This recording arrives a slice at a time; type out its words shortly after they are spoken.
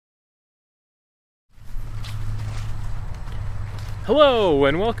Hello,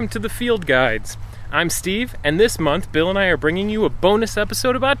 and welcome to the Field Guides. I'm Steve, and this month Bill and I are bringing you a bonus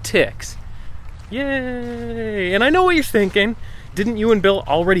episode about ticks. Yay! And I know what you're thinking. Didn't you and Bill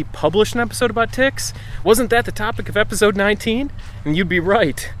already publish an episode about ticks? Wasn't that the topic of episode 19? And you'd be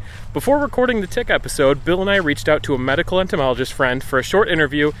right. Before recording the tick episode, Bill and I reached out to a medical entomologist friend for a short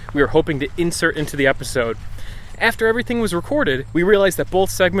interview we were hoping to insert into the episode. After everything was recorded, we realized that both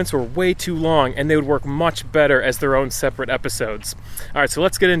segments were way too long and they would work much better as their own separate episodes. Alright, so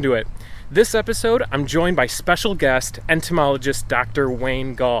let's get into it. This episode, I'm joined by special guest, entomologist Dr.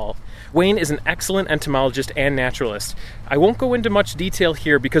 Wayne Gall. Wayne is an excellent entomologist and naturalist. I won't go into much detail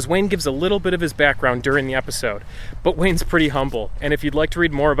here because Wayne gives a little bit of his background during the episode. But Wayne's pretty humble, and if you'd like to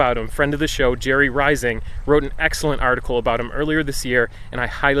read more about him, friend of the show, Jerry Rising, wrote an excellent article about him earlier this year, and I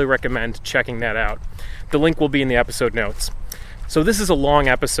highly recommend checking that out. The link will be in the episode notes. So this is a long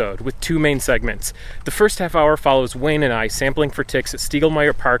episode with two main segments. The first half hour follows Wayne and I sampling for ticks at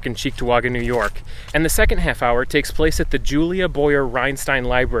Stiegelmeyer Park in Cheektowaga, New York. And the second half hour takes place at the Julia Boyer Reinstein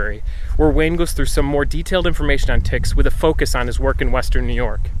Library, where Wayne goes through some more detailed information on ticks with a focus on his work in Western New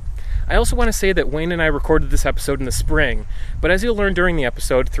York. I also want to say that Wayne and I recorded this episode in the spring, but as you'll learn during the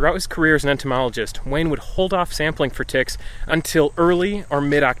episode, throughout his career as an entomologist, Wayne would hold off sampling for ticks until early or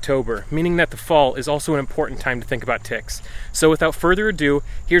mid-October, meaning that the fall is also an important time to think about ticks. So without further ado,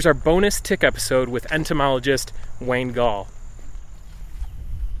 here's our bonus tick episode with entomologist Wayne Gall.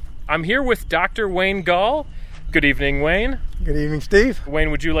 I'm here with Dr. Wayne Gall. Good evening, Wayne. Good evening, Steve.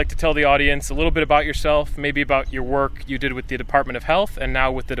 Wayne, would you like to tell the audience a little bit about yourself, maybe about your work you did with the Department of Health and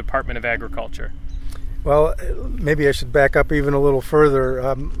now with the Department of Agriculture? Well, maybe I should back up even a little further.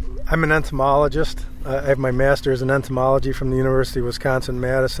 I'm an entomologist. I have my master's in entomology from the University of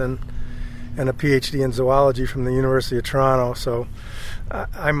Wisconsin-Madison and a PhD in zoology from the University of Toronto. So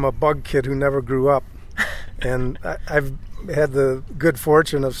I'm a bug kid who never grew up. And I've had the good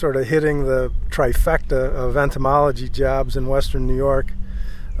fortune of sort of hitting the trifecta of entomology jobs in Western New York.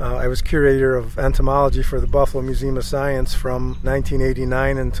 I was curator of entomology for the Buffalo Museum of Science from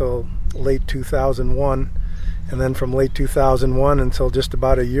 1989 until late 2001. And then from late 2001 until just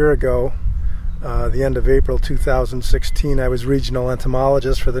about a year ago, the end of April 2016, I was regional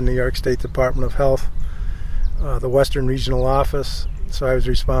entomologist for the New York State Department of Health, the Western Regional Office. So I was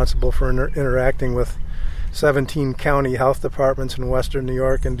responsible for interacting with 17 county health departments in Western New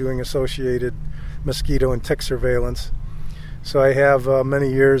York and doing associated mosquito and tick surveillance. So I have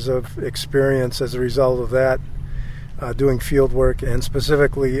many years of experience as a result of that, doing field work and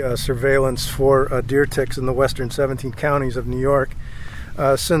specifically surveillance for deer ticks in the western 17 counties of New York.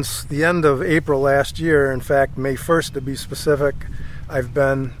 Since the end of April last year, in fact, May 1st to be specific, I've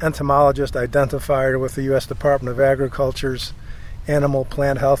been entomologist identifier with the U.S. Department of Agriculture's Animal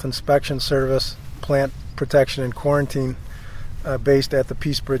Plant Health Inspection Service, Plant Protection and Quarantine, based at the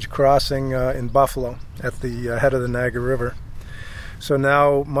Peace Bridge Crossing in Buffalo at the head of the Niagara River. So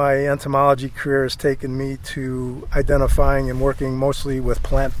now my entomology career has taken me to identifying and working mostly with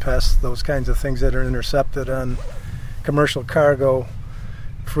plant pests, those kinds of things that are intercepted on commercial cargo,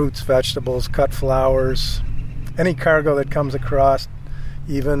 fruits, vegetables, cut flowers, any cargo that comes across,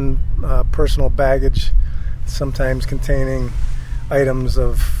 even personal baggage, sometimes containing items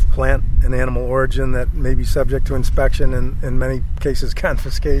of plant and animal origin that may be subject to inspection and in many cases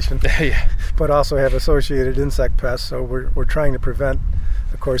confiscation, Yeah. but also have associated insect pests. So we're trying to prevent,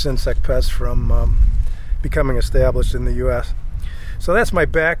 of course, insect pests from becoming established in the U.S. So that's my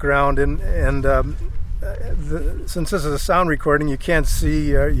background, and since this is a sound recording, you can't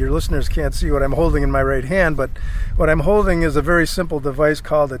see, your listeners can't see what I'm holding in my right hand, but what I'm holding is a very simple device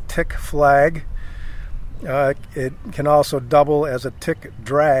called a tick flag. It can also double as a tick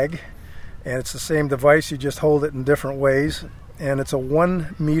drag, and it's the same device, you just hold it in different ways, and it's a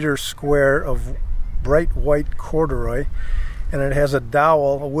 1 meter square of bright white corduroy, and it has a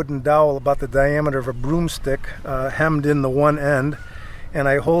dowel, a wooden dowel about the diameter of a broomstick, hemmed in the one end, and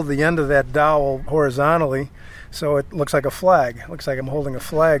I hold the end of that dowel horizontally so it looks like a flag. It looks like I'm holding a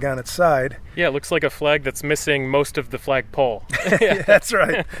flag on its side. Yeah, it looks like a flag that's missing most of the flagpole. Yeah, that's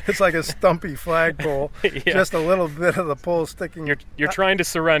right. It's like a stumpy flagpole. Yeah. Just a little bit of the pole sticking. You're trying to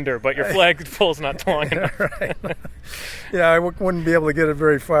surrender, but your flagpole's not long enough. Right. Yeah, I wouldn't be able to get it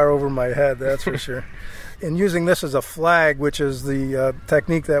very far over my head, that's for sure. In using this as a flag, which is the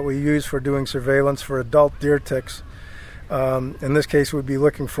technique that we use for doing surveillance for adult deer ticks, in this case we'd be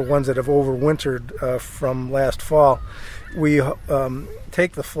looking for ones that have overwintered from last fall. We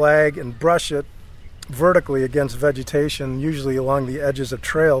take the flag and brush it vertically against vegetation, usually along the edges of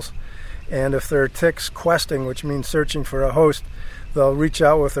trails. And if there are ticks questing, which means searching for a host, they'll reach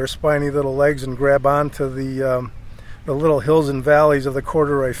out with their spiny little legs and grab onto the the little hills and valleys of the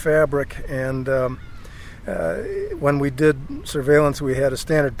corduroy fabric. And when we did surveillance, we had a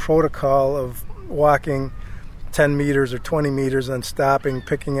standard protocol of walking 10 meters or 20 meters, and then stopping,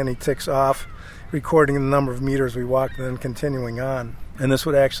 picking any ticks off, recording the number of meters we walked, and then continuing on. And this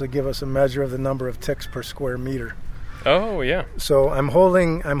would actually give us a measure of the number of ticks per square meter. Oh, yeah. So I'm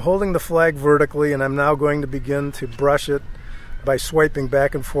holding the flag vertically, and I'm now going to begin to brush it by swiping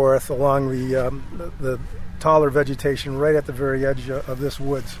back and forth along the taller vegetation right at the very edge of this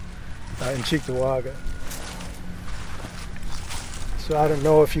woods in Cheektowaga. So I don't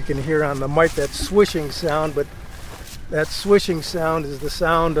know if you can hear on the mic that swishing sound, but that swishing sound is the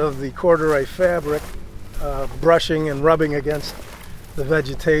sound of the corduroy fabric brushing and rubbing against the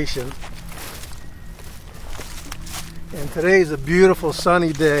vegetation. And today's a beautiful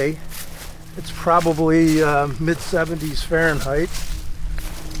sunny day. It's probably mid-70s Fahrenheit.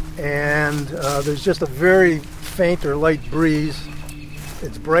 And there's just a very faint or light breeze.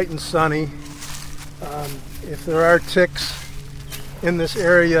 It's bright and sunny. If there are ticks in this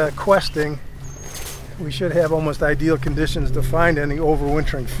area questing, we should have almost ideal conditions to find any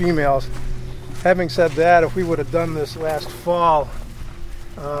overwintering females. Having said that, if we would have done this last fall,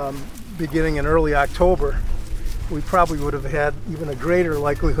 beginning in early October, we probably would have had even a greater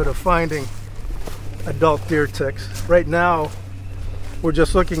likelihood of finding adult deer ticks. Right now, we're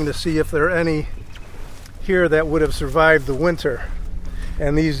just looking to see if there are any here that would have survived the winter.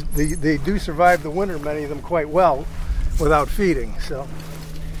 And they do survive the winter, many of them quite well, without feeding. So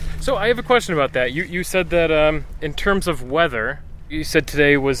I have a question about that. You said that in terms of weather, you said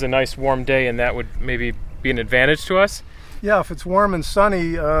today was a nice warm day, and that would maybe be an advantage to us? Yeah, if it's warm and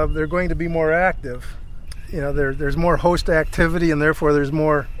sunny, they're going to be more active. There's more host activity, and therefore there's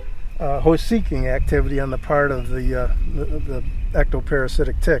more host-seeking activity on the part of the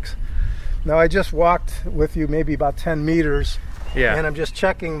ectoparasitic ticks. Now, I just walked with you maybe about 10 meters, and I'm just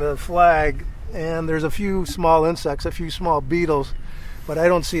checking the flag, and there's a few small insects, a few small beetles, but I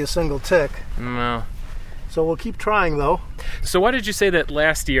don't see a single tick. No. So we'll keep trying, though. So why did you say that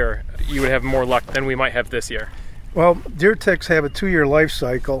last year you would have more luck than we might have this year? Well, deer ticks have a 2-year life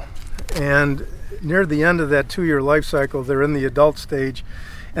cycle, and near the end of that 2-year life cycle, they're in the adult stage,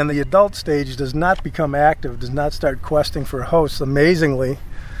 and the adult stage does not become active, does not start questing for hosts, amazingly,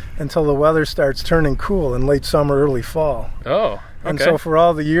 until the weather starts turning cool in late summer, early fall. Oh, okay. And so for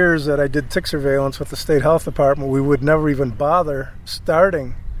all the years that I did tick surveillance with the state health department, we would never even bother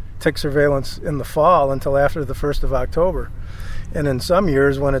starting tick surveillance in the fall until after the 1st of October. And in some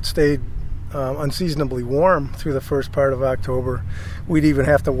years, when it stayed unseasonably warm through the first part of October, we'd even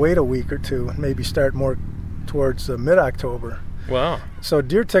have to wait a week or two and maybe start more towards mid-October. Wow. So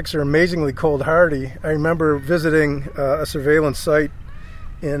deer ticks are amazingly cold hardy. I remember visiting a surveillance site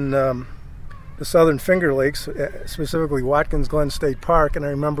in the southern Finger Lakes, specifically Watkins Glen State Park, and I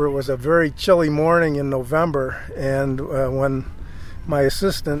remember it was a very chilly morning in November, and when my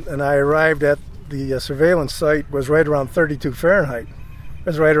assistant and I arrived at the surveillance site, was right around 32 Fahrenheit. It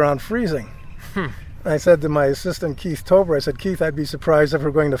was right around freezing. I said to my assistant, Keith Tober, I said, Keith, I'd be surprised if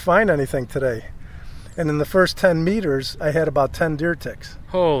we're going to find anything today. And in the first 10 meters, I had about 10 deer ticks.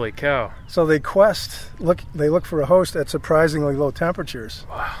 Holy cow. So they look for a host at surprisingly low temperatures.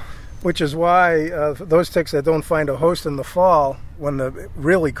 Wow. Which is why those ticks that don't find a host in the fall, when the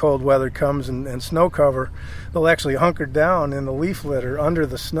really cold weather comes and snow cover, they'll actually hunker down in the leaf litter under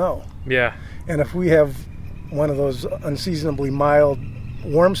the snow. Yeah. And if we have one of those unseasonably mild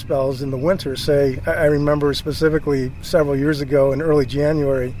warm spells in the winter, say, I remember specifically several years ago in early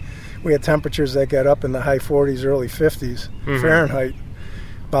January, we had temperatures that got up in the high 40s, early 50s Fahrenheit.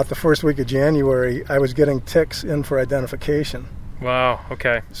 About the first week of January, I was getting ticks in for identification. Wow,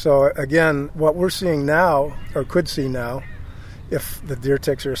 okay. So again, what we're seeing now, or could see now, if the deer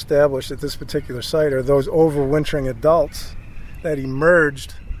ticks are established at this particular site, are those overwintering adults that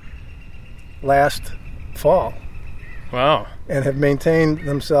emerged last fall. Wow. And have maintained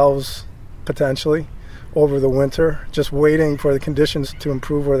themselves potentially over the winter, just waiting for the conditions to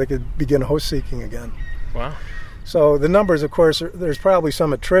improve where they could begin host seeking again. Wow. So the numbers, of course, there's probably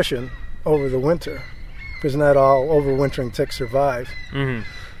some attrition over the winter, because not all overwintering ticks survive.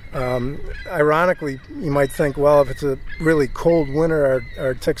 Ironically, you might think, well, if it's a really cold winter,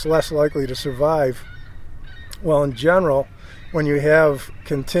 are ticks less likely to survive? Well, in general, when you have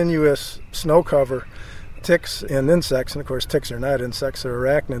continuous snow cover, ticks and insects, and of course ticks are not insects, they're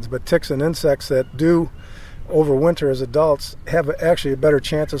arachnids, but ticks and insects that do overwinter as adults have actually a better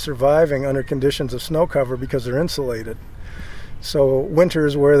chance of surviving under conditions of snow cover because they're insulated. So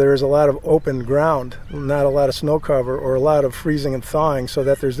winters where there's a lot of open ground, not a lot of snow cover, or a lot of freezing and thawing, so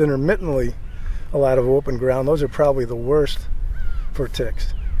that there's intermittently a lot of open ground, those are probably the worst for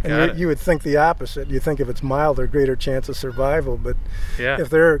ticks. And you would think the opposite. You think if it's milder, greater chance of survival. But if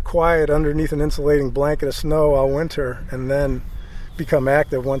they're quiet underneath an insulating blanket of snow all winter and then become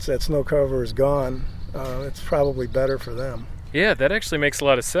active once that snow cover is gone, it's probably better for them. Yeah, that actually makes a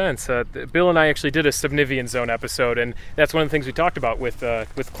lot of sense. Bill and I actually did a subnivean zone episode, and that's one of the things we talked about with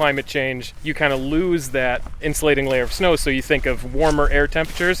climate change. You kind of lose that insulating layer of snow, so you think of warmer air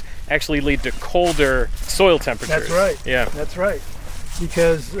temperatures actually lead to colder soil temperatures. That's right. Yeah, that's right.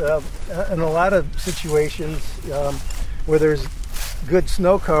 Because in a lot of situations where there's good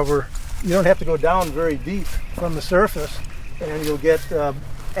snow cover, you don't have to go down very deep from the surface, and you'll get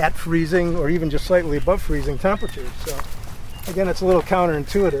at freezing or even just slightly above freezing temperatures. So again, it's a little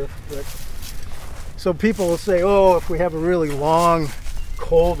counterintuitive. But so people will say, oh, if we have a really long,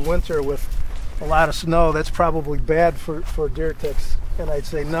 cold winter with a lot of snow, that's probably bad for deer ticks. And I'd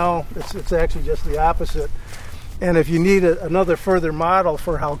say, no, it's actually just the opposite. And if you need another further model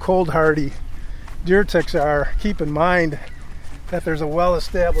for how cold hardy deer ticks are, keep in mind that there's a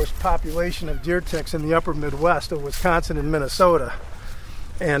well-established population of deer ticks in the upper Midwest of Wisconsin and Minnesota.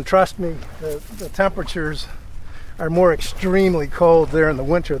 And trust me, the temperatures are more extremely cold there in the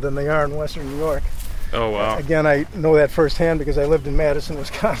winter than they are in western New York. Oh, wow. Again, I know that firsthand because I lived in Madison,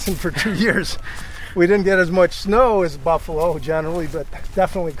 Wisconsin for 2 years. We didn't get as much snow as Buffalo generally, but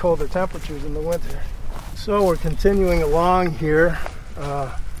definitely colder temperatures in the winter. So we're continuing along here.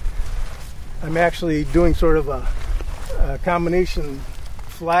 I'm actually doing sort of a combination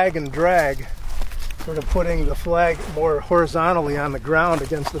flag and drag, sort of putting the flag more horizontally on the ground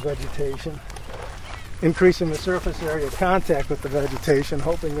against the vegetation, increasing the surface area of contact with the vegetation,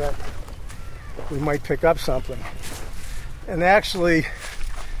 hoping that we might pick up something. And actually,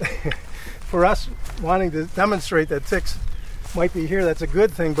 for us wanting to demonstrate that ticks might be here, that's a good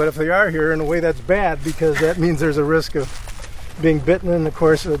thing, but if they are here, in a way that's bad, because that means there's a risk of being bitten and, of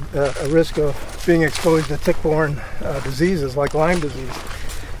course, a risk of being exposed to tick-borne diseases like Lyme disease.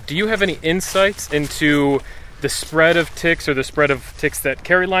 Do you have any insights into the spread of ticks or the spread of ticks that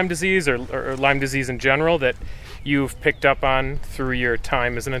carry Lyme disease or Lyme disease in general that you've picked up on through your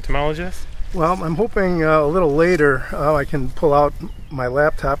time as an entomologist? Well, I'm hoping a little later I can pull out my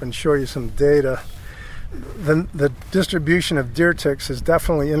laptop and show you some data. The distribution of deer ticks has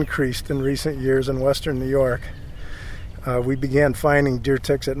definitely increased in recent years in western New York. We began finding deer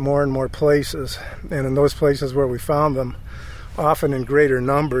ticks at more and more places, and in those places where we found them, often in greater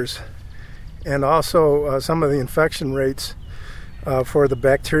numbers. And also some of the infection rates for the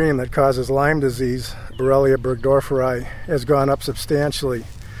bacterium that causes Lyme disease, Borrelia burgdorferi, has gone up substantially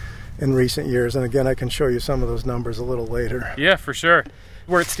in recent years. And again, I can show you some of those numbers a little later. Yeah, for sure.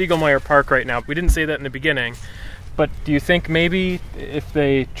 We're at Stiegelmeier Park right now. We didn't say that in the beginning, but do you think maybe if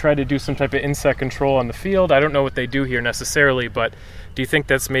they try to do some type of insect control on the field, I don't know what they do here necessarily, but do you think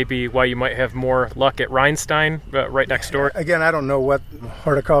that's maybe why you might have more luck at Rhinestein right next door? Again, I don't know what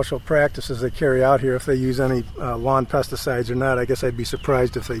horticultural practices they carry out here, if they use any lawn pesticides or not. I guess I'd be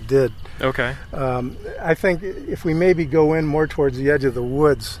surprised if they did. Okay. I think if we maybe go in more towards the edge of the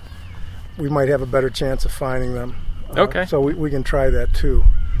woods, we might have a better chance of finding them. Okay. So we can try that too.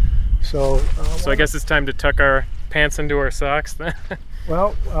 So I guess it's time to tuck our pants into our socks then.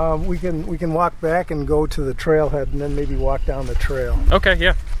 Well, we can walk back and go to the trailhead and then maybe walk down the trail. Okay,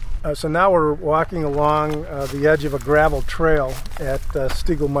 yeah. So now we're walking along the edge of a gravel trail at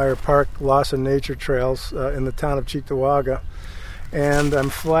Stiegelmeier Park Lawson Nature Trails in the town of Cheektowaga. And I'm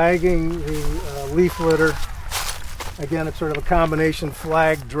flagging the leaf litter. Again, it's sort of a combination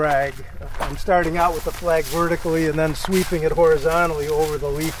flag drag. I'm starting out with the flag vertically and then sweeping it horizontally over the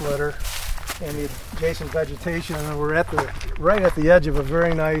leaf litter and the adjacent vegetation, and we're right at the edge of a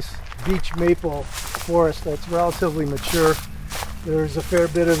very nice beech maple forest that's relatively mature. There's a fair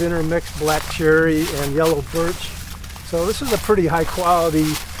bit of intermixed black cherry and yellow birch. So this is a pretty high quality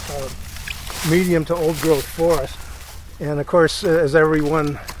medium to old growth forest. And of course, as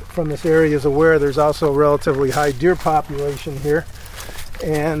everyone from this area is aware, there's also a relatively high deer population here.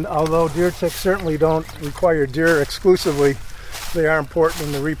 And although deer ticks certainly don't require deer exclusively, they are important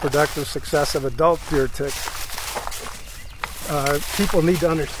in the reproductive success of adult deer ticks. People need to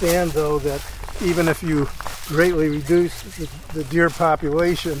understand, though, that even if you greatly reduce the deer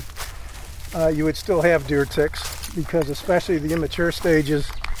population, you would still have deer ticks, because especially the immature stages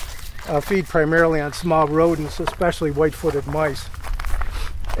feed primarily on small rodents, especially white-footed mice.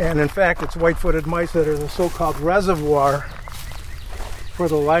 And in fact, it's white-footed mice that are the so-called reservoir for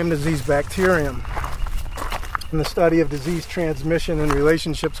the Lyme disease bacterium. In the study of disease transmission and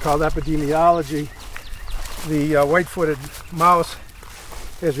relationships called epidemiology, the white-footed mouse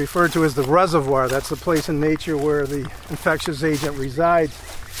is referred to as the reservoir. That's the place in nature where the infectious agent resides,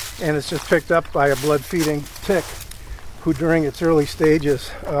 and it's just picked up by a blood-feeding tick who during its early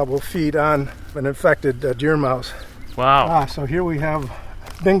stages will feed on an infected deer mouse. Wow. So here we have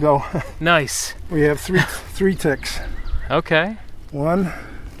bingo. Nice. We have three ticks. Okay. 1,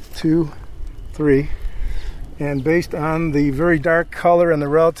 2, 3. And based on the very dark color and the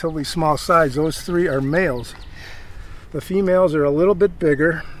relatively small size, those 3 are males. The females are a little bit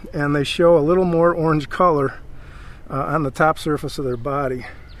bigger, and they show a little more orange color on the top surface of their body.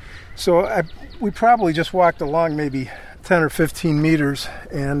 So we probably just walked along maybe 10 or 15 meters,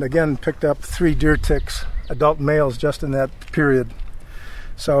 and again picked up 3 deer ticks, adult males, just in that period.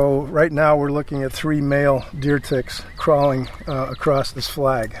 So right now we're looking at 3 male deer ticks crawling across this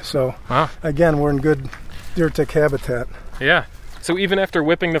flag. So Again, we're in good deer tick habitat. Yeah. So even after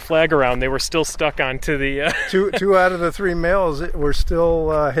whipping the flag around, they were still stuck onto the... Two out of the 3 males were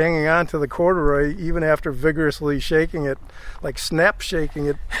still hanging on to the corduroy, even after vigorously shaking it, like snap shaking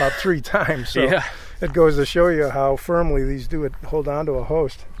it about 3 times. So yeah. It goes to show you how firmly these do hold on to a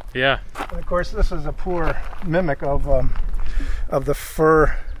host. Yeah. And of course, this is a poor mimic of the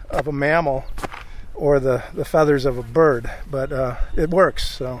fur of a mammal or the feathers of a bird, but it works.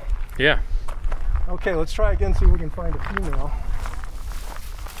 So yeah. Okay, let's try again, see if we can find a female.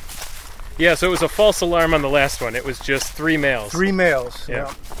 Yeah, so it was a false alarm on the last one. It was just 3 males. 3 males.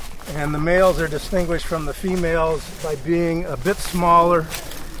 Yeah. And the males are distinguished from the females by being a bit smaller,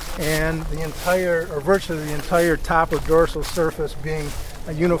 and the entire, or virtually the entire top or dorsal surface being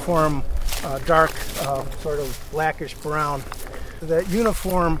a uniform dark sort of blackish brown. That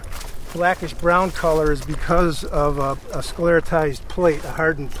uniform blackish brown color is because of a sclerotized plate, a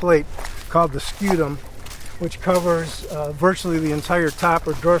hardened plate called the scutum, which covers virtually the entire top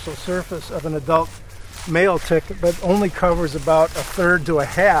or dorsal surface of an adult male tick, but only covers about 1/3 to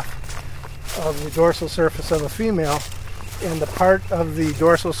 1/2 of the dorsal surface of a female. And the part of the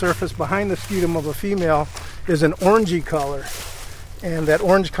dorsal surface behind the scutum of a female is an orangey color, and that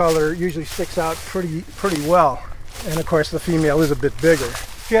orange color usually sticks out pretty well. And of course the female is a bit bigger.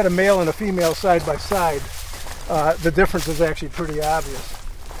 If you had a male and a female side by side, the difference is actually pretty obvious.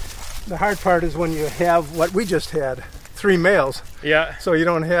 The hard part is when you have what we just had, 3 males. Yeah. So you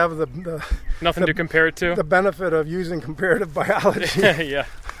don't have the nothing to compare it to. The benefit of using comparative biology. Yeah.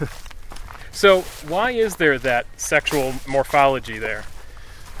 So why is there that sexual morphology there?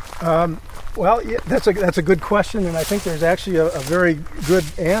 Well, yeah, that's a good question, and I think there's actually a very good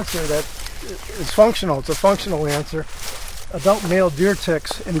answer that is functional. It's a functional answer. Adult male deer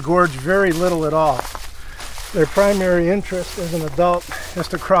ticks engorge very little at all. Their primary interest as an adult is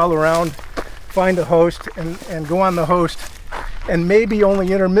to crawl around, find a host, and go on the host, and maybe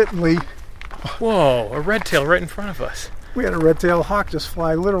only intermittently. Whoa, a red tail right in front of us. We had a red-tailed hawk just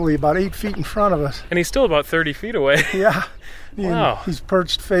fly literally about 8 feet in front of us. And he's still about 30 feet away. Yeah. Wow. He's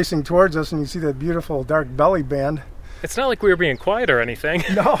perched facing towards us, and you see that beautiful dark belly band. It's not like we were being quiet or anything.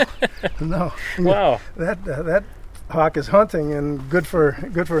 No. Wow. That hawk is hunting, and good for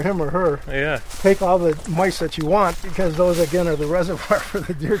him or her. Yeah. Take all the mice that you want, because those again are the reservoir for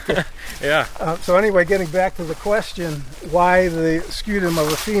the deer tick. Yeah. So anyway, getting back to the question, why the scutum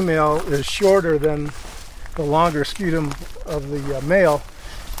of a female is shorter than the longer scutum of the male.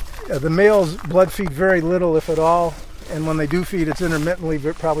 The males blood feed very little, if at all, and when they do feed, it's intermittently,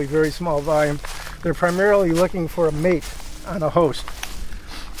 probably very small volume. They're primarily looking for a mate on a host,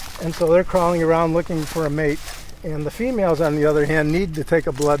 and so they're crawling around looking for a mate. And the females, on the other hand, need to take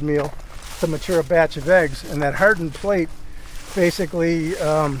a blood meal to mature a batch of eggs, and that hardened plate basically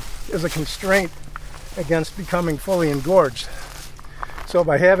is a constraint against becoming fully engorged. So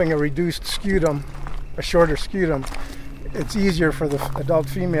by having a reduced scutum, a shorter scutum, it's easier for the adult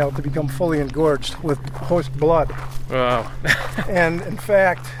female to become fully engorged with host blood. Wow. And in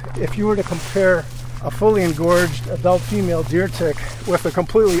fact, if you were to compare a fully engorged adult female deer tick with a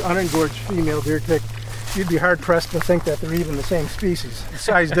completely unengorged female deer tick, you'd be hard-pressed to think that they're even the same species. The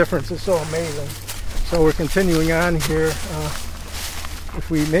size difference is so amazing. So we're continuing on here. If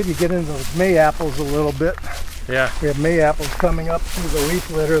we maybe get into those May apples a little bit. Yeah. We have May apples coming up through the leaf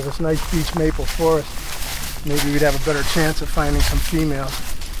litter of this nice beech maple forest. Maybe we'd have a better chance of finding some females.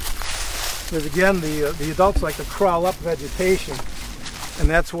 Because again, the adults like to crawl up vegetation, and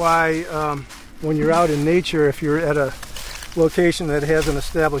that's why when you're out in nature, if you're at a location that has an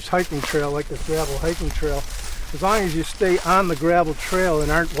established hiking trail like this gravel hiking trail, as long as you stay on the gravel trail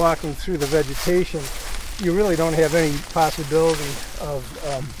and aren't walking through the vegetation, you really don't have any possibility of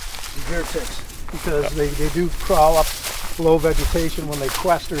deer ticks, because they do crawl up low vegetation when they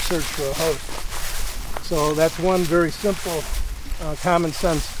quest or search for a host. So that's one very simple common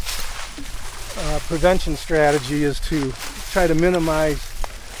sense prevention strategy is to try to minimize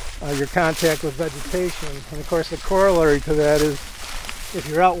your contact with vegetation. And of course the corollary to that is if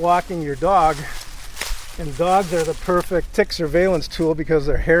you're out walking your dog, and dogs are the perfect tick surveillance tool because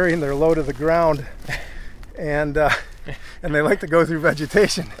they're hairy and they're low to the ground, and they like to go through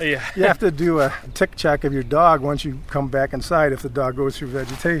vegetation. Yeah. You have to do a tick check of your dog once you come back inside if the dog goes through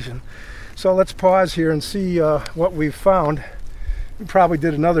vegetation. So let's pause here and see what we've found. We probably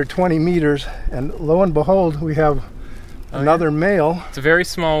did another 20 meters, and lo and behold, we have another male. It's a very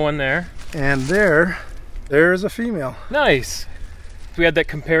small one there. And there's a female. Nice. We had that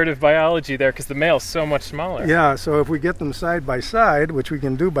comparative biology there because the male's so much smaller. Yeah, so if we get them side by side, which we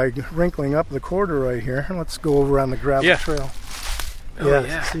can do by wrinkling up the corduroy here, let's go over on the gravel trail. Oh,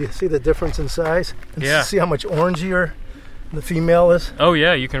 yeah. See the difference in size? And yeah. See how much orangier the female is? Oh,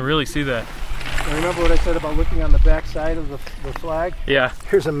 yeah, you can really see that. And remember what I said about looking on the back side of the flag? Yeah.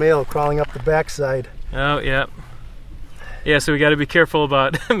 Here's a male crawling up the back side. Oh, yeah. Yeah, so we got to be careful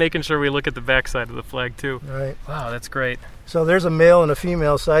about making sure we look at the back side of the flag, too. Right. Wow, that's great. So there's a male and a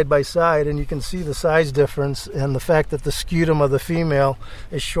female side by side, and you can see the size difference and the fact that the scutum of the female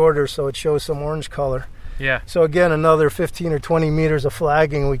is shorter, so it shows some orange color. Yeah. So again, another 15 or 20 meters of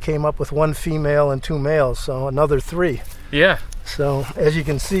flagging, we came up with one female and two males, so another 3. Yeah. So as you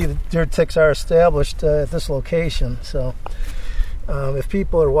can see, the deer ticks are established at this location. So if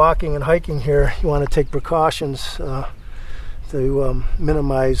people are walking and hiking here, you want to take precautions to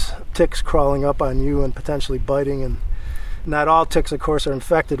minimize ticks crawling up on you and potentially biting. And not all ticks, of course, are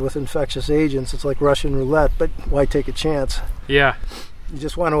infected with infectious agents. It's like Russian roulette, but why take a chance? Yeah. You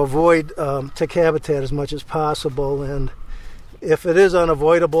just want to avoid tick habitat as much as possible. And if it is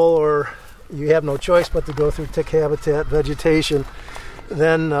unavoidable or you have no choice but to go through tick habitat vegetation,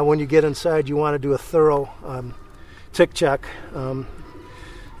 then when you get inside, you want to do a thorough tick check,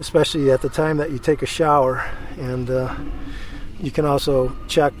 especially at the time that you take a shower. And you can also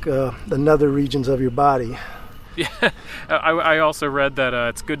check the nether regions of your body. Yeah, I also read that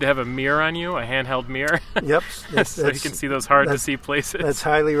it's good to have a mirror on you, a handheld mirror. Yep. So you can see those hard-to-see places. That's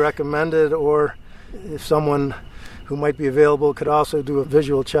highly recommended, or if someone who might be available could also do a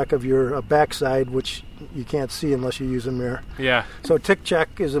visual check of your backside, which you can't see unless you use a mirror. Yeah. So tick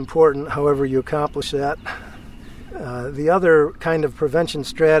check is important, however you accomplish that. The other kind of prevention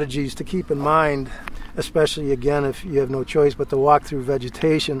strategies to keep in mind, especially again if you have no choice but to walk through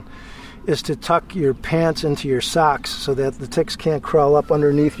vegetation, is to tuck your pants into your socks so that the ticks can't crawl up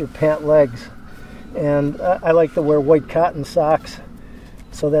underneath your pant legs. And I like to wear white cotton socks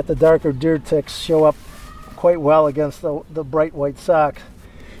so that the darker deer ticks show up quite well against the bright white socks.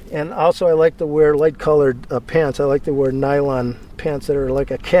 And also I like to wear light colored pants. I like to wear nylon pants that are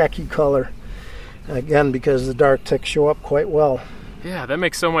like a khaki color, again because the dark ticks show up quite well. Yeah, that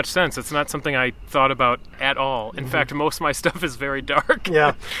makes so much sense. It's not something I thought about at all. In fact, most of my stuff is very dark.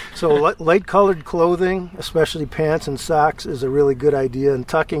 Yeah, so light-colored clothing, especially pants and socks, is a really good idea. And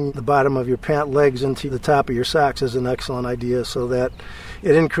tucking the bottom of your pant legs into the top of your socks is an excellent idea so that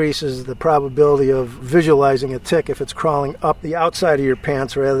it increases the probability of visualizing a tick if it's crawling up the outside of your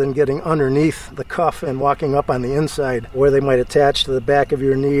pants rather than getting underneath the cuff and walking up on the inside where they might attach to the back of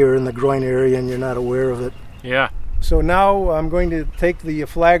your knee or in the groin area and you're not aware of it. Yeah. So now I'm going to take the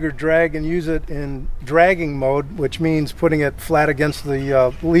flagger drag and use it in dragging mode, which means putting it flat against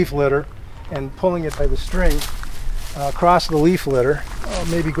the leaf litter and pulling it by the string across the leaf litter. I'll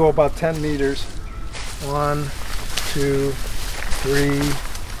maybe go about 10 meters. 1, 2, 3,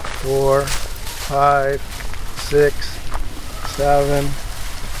 4, 5, 6, 7,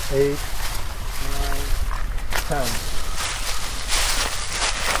 8, 9, 10.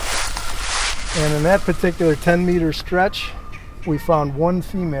 And in that particular 10-meter stretch, we found one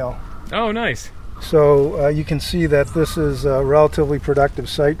female. Oh, nice. So you can see that this is a relatively productive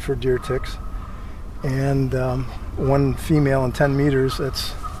site for deer ticks. And one female in 10 meters,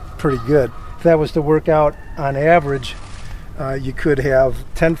 that's pretty good. If that was to work out on average, you could have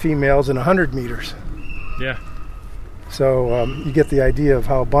 10 females in 100 meters. Yeah. So you get the idea of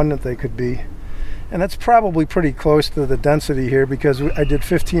how abundant they could be. And that's probably pretty close to the density here because I did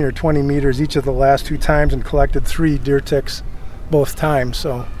 15 or 20 meters each of the last 2 times and collected 3 deer ticks both times.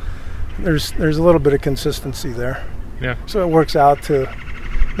 So there's a little bit of consistency there. Yeah. So it works out to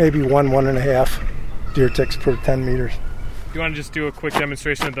maybe 1.5 deer ticks per 10 meters. Do you want to just do a quick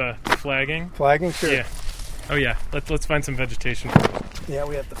demonstration of the flagging? Flagging? Sure. Yeah. Oh yeah. Let's find some vegetation. Yeah,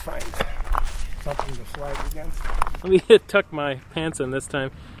 we have to find something to flag against. Let me tuck my pants in this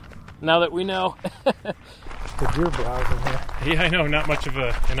time. Now that we know. The deer browse in here. Yeah, I know. Not much of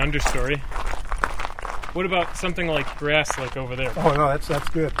an understory. What about something like grass, like over there? Oh no, that's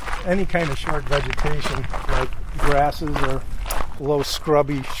good. Any kind of short vegetation, like grasses or low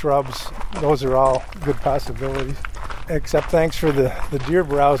scrubby shrubs, those are all good possibilities. Except thanks for the deer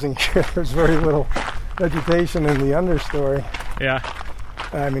browsing here, there's very little vegetation in the understory. Yeah.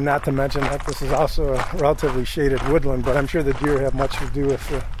 I mean, not to mention that this is also a relatively shaded woodland, but I'm sure the deer have much to do with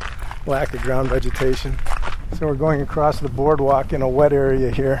the lack of ground vegetation. So we're going across the boardwalk in a wet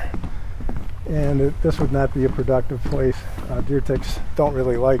area here, and this would not be a productive place. Deer ticks don't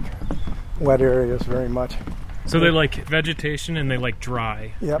really like wet areas very much. So they like vegetation and they like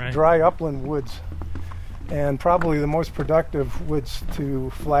dry. Yep, right? Dry upland woods. And probably the most productive woods to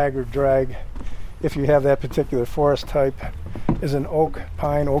flag or drag, if you have that particular forest type, is an oak,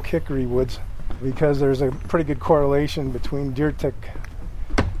 pine, oak hickory woods, because there's a pretty good correlation between deer tick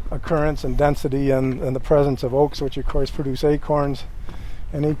occurrence and density and the presence of oaks, which of course produce acorns.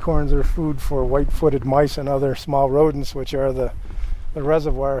 And acorns are food for white-footed mice and other small rodents, which are the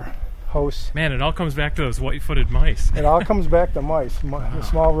reservoir hosts. Man, it all comes back to those white-footed mice. It all comes back to mice. Wow. The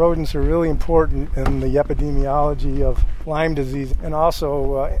small rodents are really important in the epidemiology of Lyme disease, and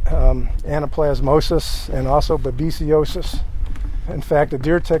also anaplasmosis and also babesiosis. In fact, a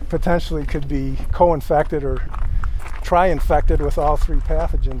deer tick potentially could be co-infected or tri-infected with all three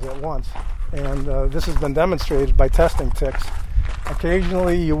pathogens at once. And this has been demonstrated by testing ticks.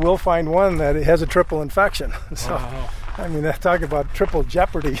 Occasionally you will find one that has a triple infection. So, wow. I mean, talk about triple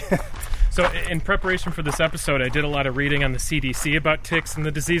jeopardy. So in preparation for this episode, I did a lot of reading on the CDC about ticks and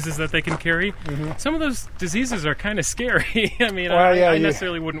the diseases that they can carry. Mm-hmm. Some of those diseases are kind of scary. I mean, I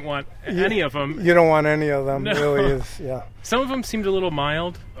necessarily wouldn't want any of them. You don't want any of them, no. Really. Yeah. Some of them seemed a little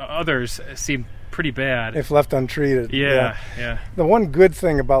mild. Others seemed pretty bad. If left untreated. Yeah. The one good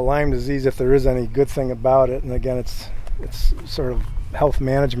thing about Lyme disease, if there is any good thing about it, and again, it's sort of health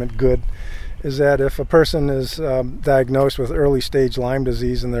management good, is that if a person is diagnosed with early stage Lyme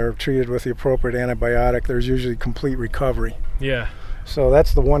disease and they're treated with the appropriate antibiotic, there's usually complete recovery. Yeah. So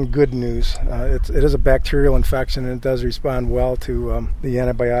that's the one good news. It is a bacterial infection, and it does respond well to the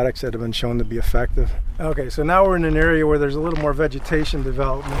antibiotics that have been shown to be effective. Okay, so now we're in an area where there's a little more vegetation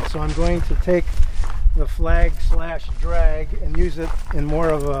development. So I'm going to take the flag/drag and use it in more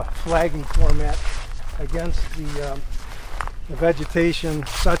of a flagging format against the vegetation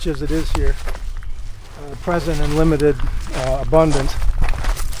such as it is here, present in limited abundance.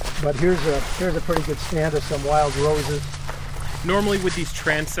 But here's a pretty good stand of some wild roses. Normally would these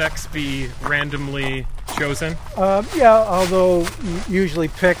transects be randomly chosen? Yeah, although you usually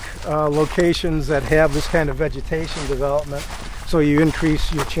pick locations that have this kind of vegetation development, so you increase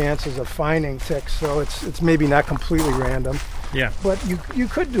your chances of finding ticks. So it's maybe not completely random. Yeah. But you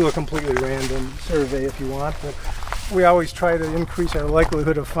could do a completely random survey if you want, but we always try to increase our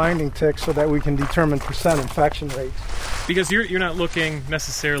likelihood of finding ticks so that we can determine percent infection rates. Because you're not looking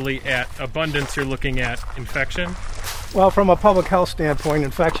necessarily at abundance, you're looking at infection? Well, from a public health standpoint,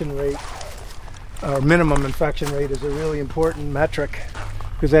 infection rate, or minimum infection rate, is a really important metric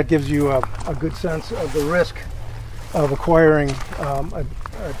because that gives you a good sense of the risk of acquiring a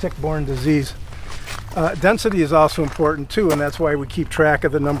tick-borne disease. Density is also important too, and that's why we keep track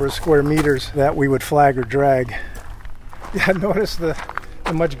of the number of square meters that we would flag or drag. Yeah, notice the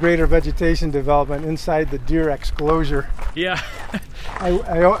much greater vegetation development inside the deer exclosure. Yeah.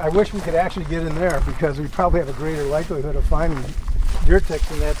 I wish we could actually get in there because we probably have a greater likelihood of finding deer ticks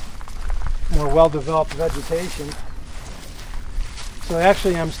in that more well-developed vegetation. So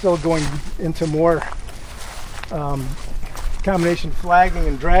actually I'm still going into more combination flagging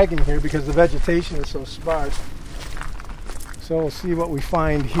and dragging here because the vegetation is so sparse. So we'll see what we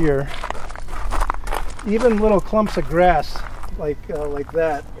find here. Even little clumps of grass like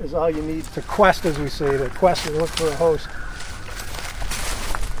that is all you need to quest, as we say, to quest or look for a host.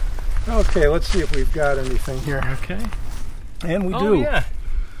 Okay, let's see if we've got anything here. Okay. And we do. Oh, yeah.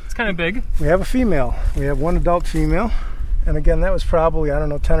 It's kind of big. We have a female. We have one adult female. And again, that was probably,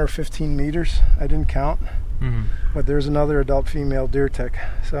 10 or 15 meters. I didn't count. Mm-hmm. But there's another adult female deer tick.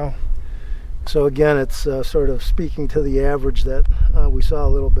 So again, it's sort of speaking to the average that we saw a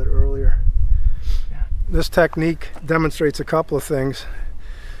little bit earlier. This technique demonstrates a couple of things.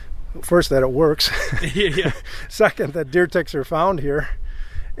 First, that it works. Yeah. Second, that deer ticks are found here.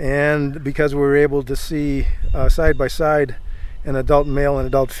 And because we were able to see side by side an adult male and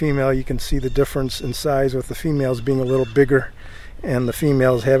adult female, you can see the difference in size with the females being a little bigger and the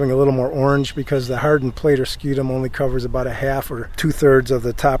females having a little more orange because the hardened platar scutum only covers about a half or 2/3 of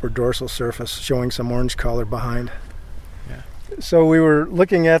the top or dorsal surface, showing some orange color behind. So we were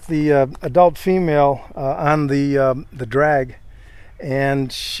looking at the adult female on the drag,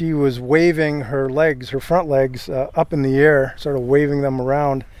 and she was waving her legs, her front legs, up in the air, sort of waving them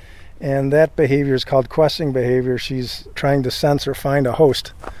around. And that behavior is called questing behavior. She's trying to sense or find a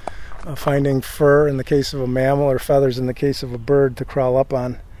host, finding fur in the case of a mammal or feathers in the case of a bird to crawl up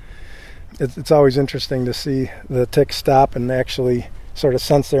on. It's always interesting to see the ticks stop and actually sort of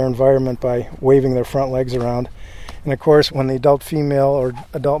sense their environment by waving their front legs around. And of course, when the adult female or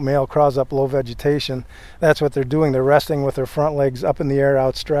adult male crawls up low vegetation, that's what they're doing. They're resting with their front legs up in the air,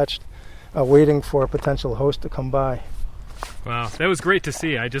 outstretched, waiting for a potential host to come by. Wow, that was great to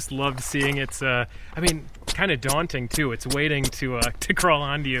see. I just loved seeing it. Kind of daunting too. It's waiting to crawl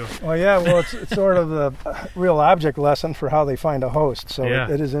onto you. Well, yeah. Well, it's sort of the real object lesson for how they find a host. So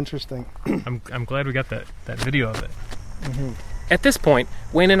yeah. It is interesting. I'm glad we got that video of it. Mm-hmm. At this point,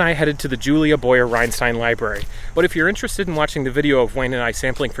 Wayne and I headed to the Julia Boyer Reinstein Library. But if you're interested in watching the video of Wayne and I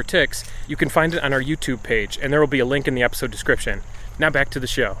sampling for ticks, you can find it on our YouTube page, and there will be a link in the episode description. Now back to the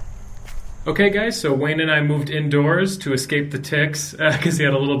show. Okay, guys, so Wayne and I moved indoors to escape the ticks because he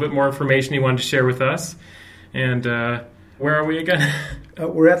had a little bit more information he wanted to share with us. And where are we again?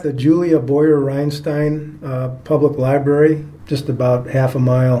 We're at the Julia Boyer Reinstein Public Library, just about half a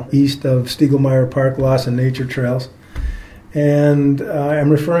mile east of Stiegelmeyer Park Loss and Nature Trails. And I'm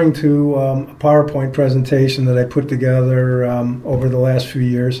referring to a PowerPoint presentation that I put together over the last few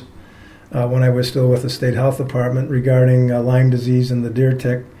years when I was still with the State Health Department regarding Lyme disease and the deer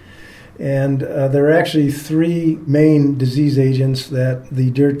tick. And there are actually three main disease agents that the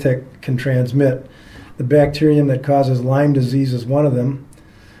deer tick can transmit. The bacterium that causes Lyme disease is one of them,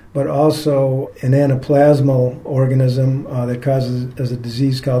 but also an anaplasmal organism that causes a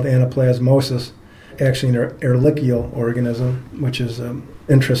disease called anaplasmosis, actually an Ehrlichial organism, which is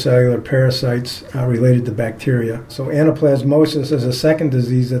intracellular parasites related to bacteria. So anaplasmosis is a second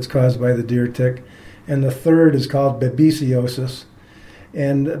disease that's caused by the deer tick, and the third is called babesiosis.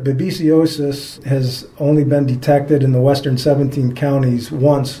 And babesiosis has only been detected in the western 17 counties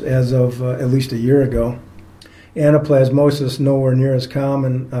once as of at least a year ago. Anaplasmosis nowhere near as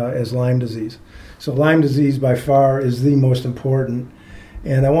common as Lyme disease. So Lyme disease by far is the most important.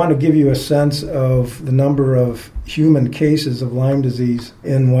 And I want to give you a sense of the number of human cases of Lyme disease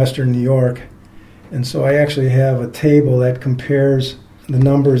in western New York. And so I actually have a table that compares the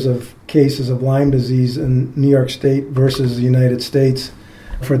numbers of cases of Lyme disease in New York State versus the United States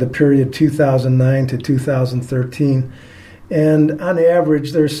for the period 2009 to 2013. And on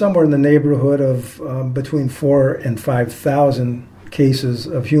average, there's somewhere in the neighborhood of between 4,000 and 5,000 cases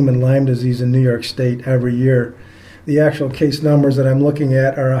of human Lyme disease in New York State every year. The actual case numbers that I'm looking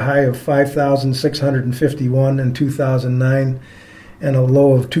at are a high of 5,651 in 2009 and a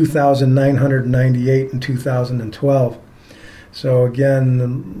low of 2,998 in 2012. So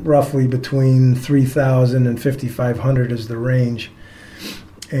again, roughly between 3,000 and 5,500 is the range.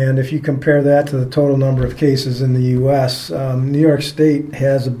 And if you compare that to the total number of cases in the U.S., New York State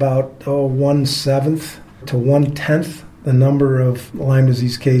has about 1/7 to 1/10 the number of Lyme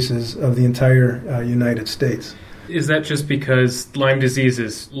disease cases of the entire United States. Is that just because Lyme disease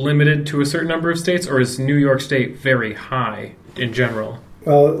is limited to a certain number of states, or is New York State very high in general?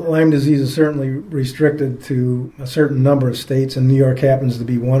 Well, Lyme disease is certainly restricted to a certain number of states, and New York happens to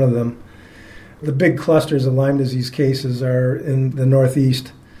be one of them. The big clusters of Lyme disease cases are in the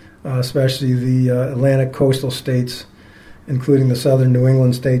Northeast, especially the Atlantic coastal states, including the southern New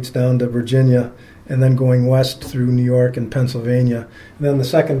England states down to Virginia, and then going west through New York and Pennsylvania. And then the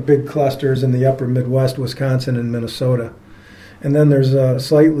second big cluster is in the upper Midwest, Wisconsin and Minnesota. And then there's a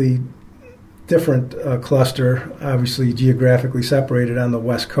slightly different cluster, obviously geographically separated on the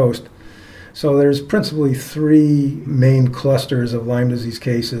West Coast. So there's principally three main clusters of Lyme disease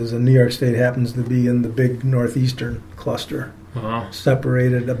cases, and New York State happens to be in the big northeastern cluster,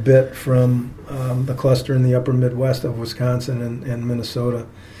 separated a bit from the cluster in the upper Midwest of Wisconsin and Minnesota.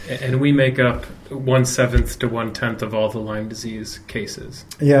 And we make up 1/7 to 1/10 of all the Lyme disease cases.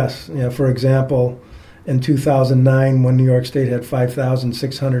 Yes. Yeah. For example, in 2009, when New York State had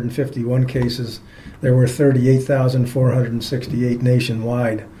 5,651 cases, there were 38,468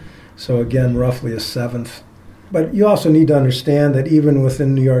 nationwide. So again, roughly a seventh. But you also need to understand that even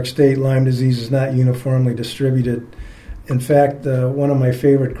within New York State, Lyme disease is not uniformly distributed. In fact, one of my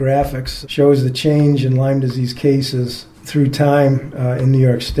favorite graphics shows the change in Lyme disease cases through time in New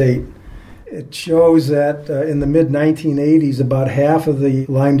York State. It shows that in the mid-1980s, about half of the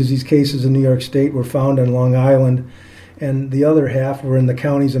Lyme disease cases in New York State were found on Long Island, and the other half were in the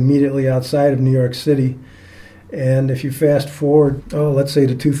counties immediately outside of New York City. And if you fast forward, let's say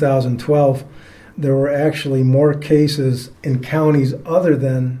to 2012, there were actually more cases in counties other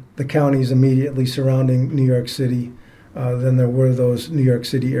than the counties immediately surrounding New York City than there were those New York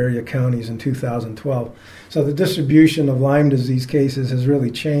City area counties in 2012. So the distribution of Lyme disease cases has really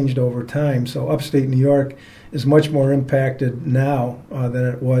changed over time. So upstate New York is much more impacted now than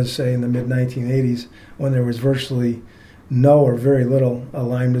it was, say, in the mid-1980s, when there was virtually no or very little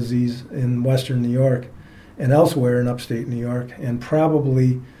Lyme disease in western New York and elsewhere in upstate New York. And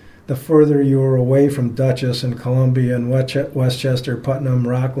probably the further you were away from Dutchess and Columbia and Westchester, Putnam,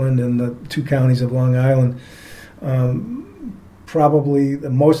 Rockland, and the 2 counties of Long Island, probably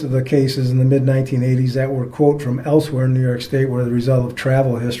most of the cases in the mid-1980s that were, quote, from elsewhere in New York State were the result of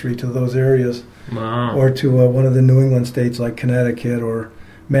travel history to those areas. Wow. Or to one of the New England states like Connecticut or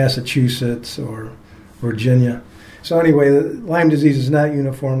Massachusetts or Virginia. So anyway, Lyme disease is not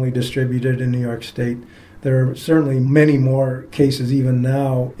uniformly distributed in New York State. There are certainly many more cases even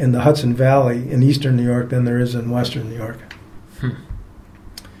now in the Hudson Valley in eastern New York than there is in western New York.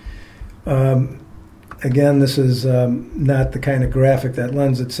 Again, this is not the kind of graphic that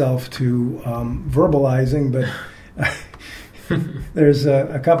lends itself to verbalizing, but there's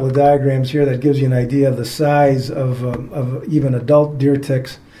a couple of diagrams here that gives you an idea of the size of even adult deer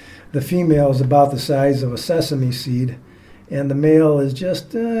ticks. The female is about the size of a sesame seed, and the male is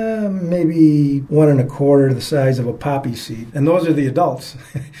just maybe 1 1/4 the size of a poppy seed. And those are the adults.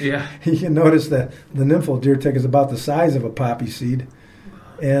 Yeah. You can notice that the nymphal deer tick is about the size of a poppy seed,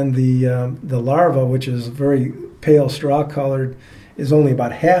 and the larva, which is very pale straw-colored, is only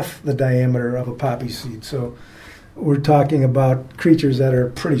about half the diameter of a poppy seed. So we're talking about creatures that are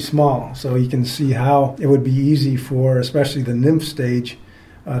pretty small. So you can see how it would be easy for, especially the nymph stage,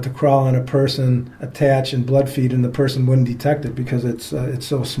 to crawl on a person, attach, and blood feed, and the person wouldn't detect it because it's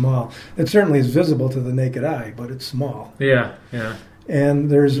so small. It certainly is visible to the naked eye, but it's small. Yeah, yeah. And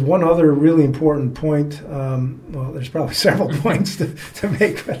there's one other really important point. Well, there's probably several points to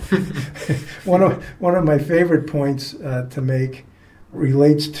make, but one of my favorite points to make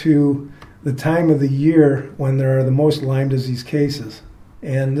relates to the time of the year when there are the most Lyme disease cases.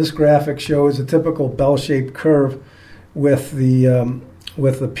 And this graphic shows a typical bell-shaped curve with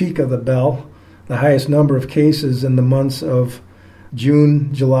the peak of the bell, the highest number of cases in the months of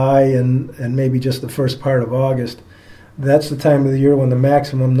June, July, and maybe just the first part of August. That's the time of the year when the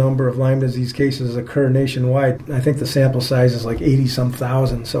maximum number of Lyme disease cases occur nationwide. I think the sample size is like 80-some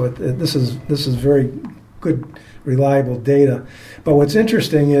thousand, so this is very good, reliable data. But what's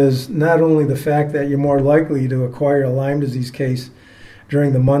interesting is not only the fact that you're more likely to acquire a Lyme disease case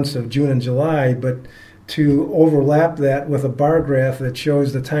during the months of June and July, but to overlap that with a bar graph that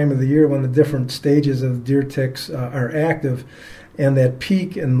shows the time of the year when the different stages of deer ticks are active, and that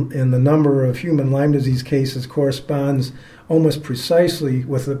peak in the number of human Lyme disease cases corresponds almost precisely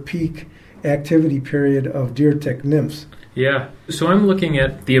with the peak activity period of deer tick nymphs. Yeah. So I'm looking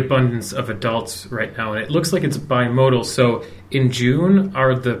at the abundance of adults right now, and it looks like it's bimodal. So in June,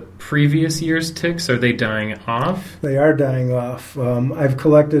 are the previous year's ticks, are they dying off? They are dying off. I've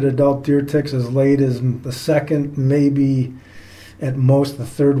collected adult deer ticks as late as the second, maybe at most the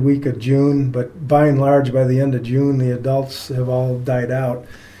third week of June, but by and large, by the end of June, the adults have all died out.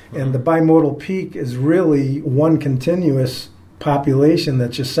 And the bimodal peak is really one continuous population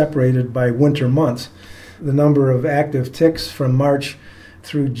that's just separated by winter months. The number of active ticks from March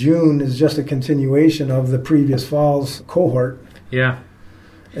through June is just a continuation of the previous fall's cohort. Yeah.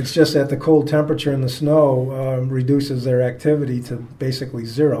 It's just that the cold temperature and the snow reduces their activity to basically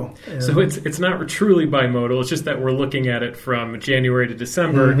zero. And so it's not truly bimodal. It's just that we're looking at it from January to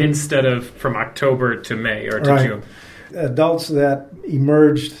December instead of from October to May or to June. Adults that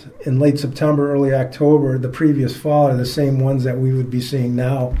emerged in late September, early October, the previous fall, are the same ones that we would be seeing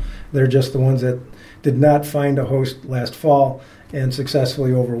now. They're just the ones that did not find a host last fall and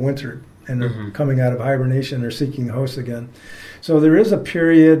successfully overwintered and are coming out of hibernation or seeking a host again. So there is a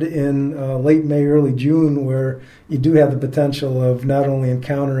period in late May, early June where you do have the potential of not only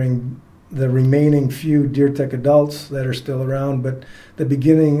encountering the remaining few deer tick adults that are still around, but the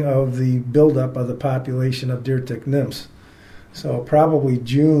beginning of the buildup of the population of deer tick nymphs. So probably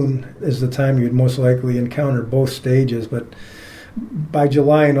June is the time you'd most likely encounter both stages, but by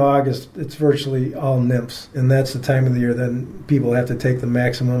July and August, it's virtually all nymphs, and that's the time of the year that people have to take the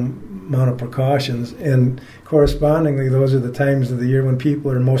maximum amount of precautions, and correspondingly, those are the times of the year when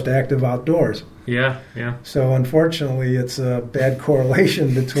people are most active outdoors. Yeah, yeah. So unfortunately, it's a bad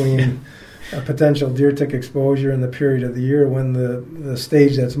correlation between a potential deer tick exposure and the period of the year when the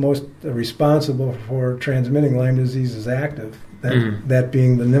stage that's most responsible for transmitting Lyme disease is active, that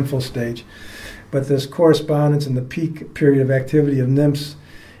being the nymphal stage. But this correspondence in the peak period of activity of nymphs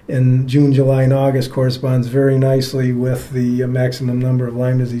in June, July, and August corresponds very nicely with the maximum number of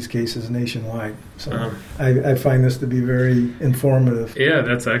Lyme disease cases nationwide. So I find this to be very informative. Yeah,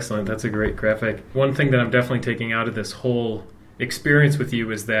 that's excellent. That's a great graphic. One thing that I'm definitely taking out of this whole experience with you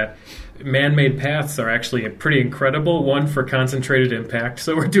is that man-made paths are actually pretty incredible. One, for concentrated impact,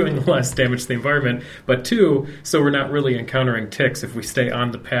 so we're doing less damage to the environment, but two, so we're not really encountering ticks if we stay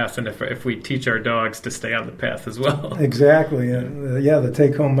on the path, and if we teach our dogs to stay on the path as well. Exactly. And the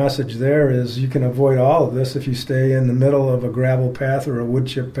take-home message there is you can avoid all of this if you stay in the middle of a gravel path or a wood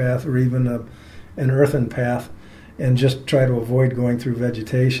chip path or even an earthen path, and just try to avoid going through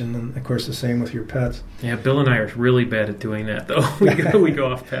vegetation. And, of course, the same with your pets. Yeah, Bill and I are really bad at doing that, though. We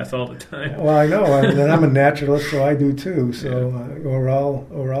go off path all the time. Well, I know. And I'm a naturalist, so I do too. So we're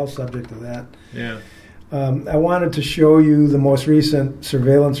all subject to that. Yeah. I wanted to show you the most recent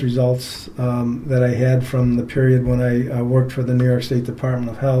surveillance results that I had from the period when I worked for the New York State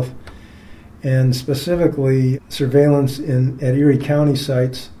Department of Health, and specifically surveillance at Erie County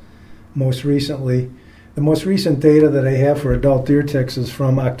sites most recently. The most recent data that I have for adult deer ticks is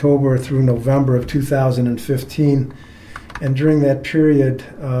from October through November of 2015. And during that period,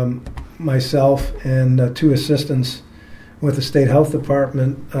 myself and 2 assistants with the State Health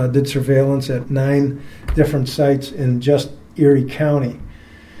Department did surveillance at 9 different sites in just Erie County.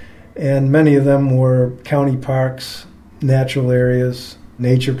 And many of them were county parks, natural areas,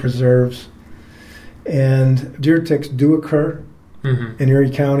 nature preserves. And deer ticks do occur in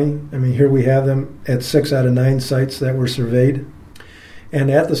Erie County. I mean, here we have them at 6 out of 9 sites that were surveyed. And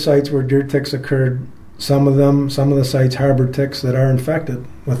at the sites where deer ticks occurred, some of the sites harbor ticks that are infected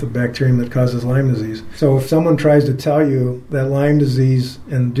with the bacterium that causes Lyme disease. So if someone tries to tell you that Lyme disease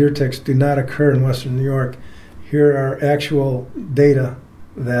and deer ticks do not occur in Western New York, here are actual data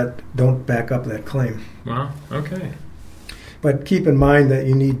that don't back up that claim. Wow, okay. But keep in mind that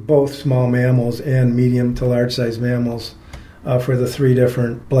you need both small mammals and medium to large-sized mammals for the 3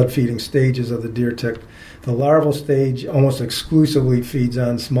 different blood-feeding stages of the deer tick. The larval stage almost exclusively feeds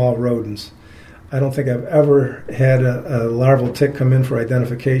on small rodents. I don't think I've ever had a larval tick come in for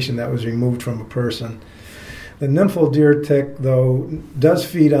identification that was removed from a person. The nymphal deer tick, though, does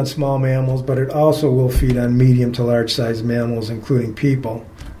feed on small mammals, but it also will feed on medium to large-sized mammals, including people,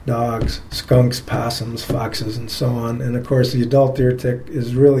 dogs, skunks, possums, foxes, and so on. And, of course, the adult deer tick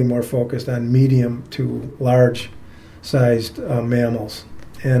is really more focused on medium to large-sized mammals.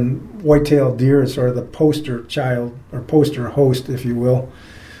 And white-tailed deer is sort of the poster child, or poster host, if you will,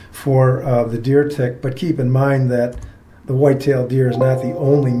 for the deer tick. But keep in mind that the white-tailed deer is not the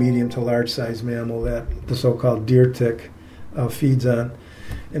only medium to large-sized mammal that the so-called deer tick feeds on.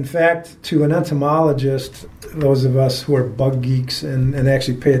 In fact, to an entomologist, those of us who are bug geeks and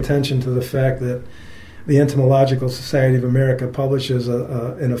actually pay attention to the fact that the Entomological Society of America publishes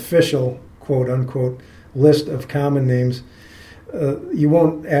an official, quote-unquote, list of common names, you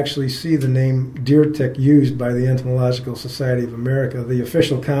won't actually see the name deer tick used by the Entomological Society of America. The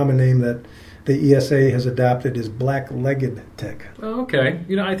official common name that the ESA has adopted is black-legged tick. Oh, okay.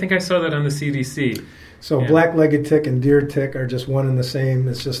 I think I saw that on the CDC. So black-legged tick and deer tick are just one and the same.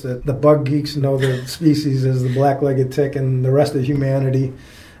 It's just that the bug geeks know the species as the black-legged tick, and the rest of humanity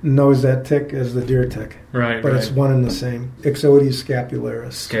knows that tick as the deer tick. Right, But it's one and the same. Ixodes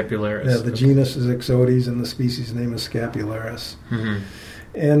scapularis. Scapularis. Yeah, the genus is Ixodes and the species name is Scapularis. Mm-hmm.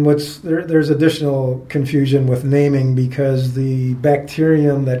 And there's additional confusion with naming because the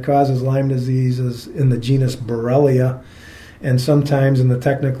bacterium that causes Lyme disease is in the genus Borrelia, and sometimes in the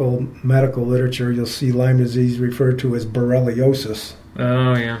technical medical literature you'll see Lyme disease referred to as borreliosis.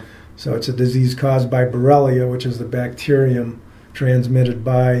 Oh, yeah. So it's a disease caused by Borrelia, which is the bacterium transmitted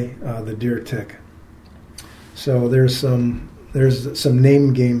by the deer tick. So there's some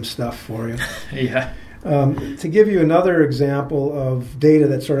name game stuff for you. Yeah. To give you another example of data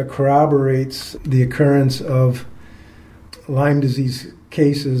that sort of corroborates the occurrence of Lyme disease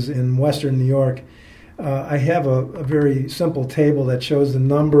cases in Western New York, I have a very simple table that shows the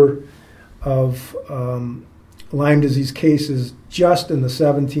number of Lyme disease cases just in the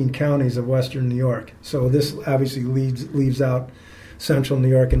 17 counties of Western New York. So this obviously leaves out Central New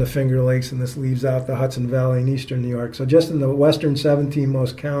York and the Finger Lakes, and this leaves out the Hudson Valley and Eastern New York. So just in the western 17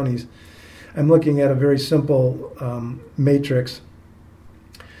 most counties, I'm looking at a very simple matrix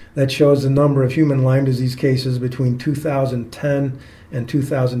that shows the number of human Lyme disease cases between 2010 and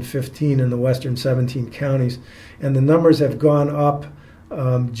 2015 in the western 17 counties. And the numbers have gone up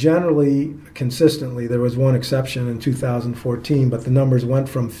generally consistently. There was one exception in 2014, but the numbers went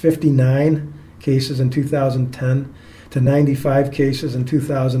from 59 cases in 2010 to 95 cases in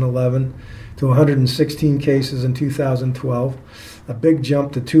 2011 to 116 cases in 2012, a big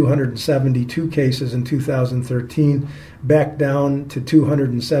jump to 272 cases in 2013, back down to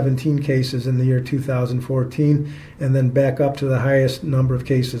 217 cases in the year 2014, and then back up to the highest number of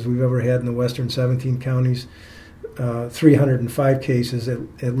cases we've ever had in the western 17 counties, 305 cases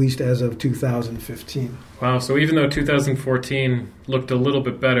at least as of 2015. Wow, so even though 2014 looked a little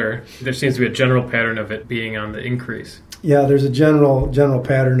bit better, there seems to be a general pattern of it being on the increase. Yeah, there's a general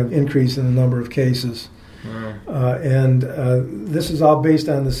pattern of increase in the number of cases. Wow. And this is all based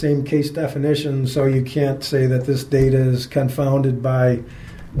on the same case definition, so you can't say that this data is confounded by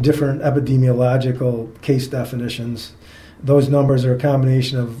different epidemiological case definitions. Those numbers are a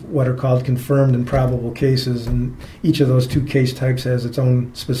combination of what are called confirmed and probable cases, and each of those two case types has its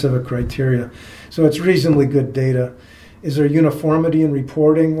own specific criteria. So it's reasonably good data. Is there uniformity in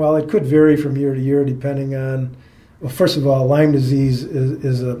reporting? Well, it could vary from year to year depending on, well, first of all, Lyme disease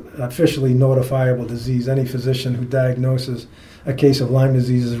is an officially notifiable disease. Any physician who diagnoses a case of Lyme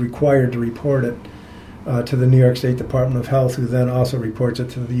disease is required to report it to the New York State Department of Health, who then also reports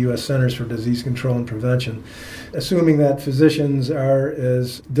it to the U.S. Centers for Disease Control and Prevention. Assuming that physicians are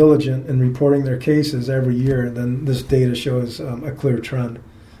as diligent in reporting their cases every year, then this data shows a clear trend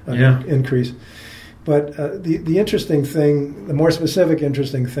of increase. But the interesting thing, the more specific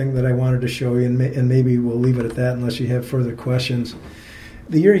interesting thing that I wanted to show you, and maybe we'll leave it at that unless you have further questions,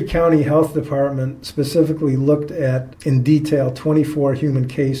 the Erie County Health Department specifically looked at, in detail, 24 human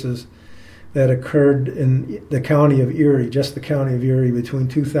cases that occurred in the county of Erie, just the county of Erie, between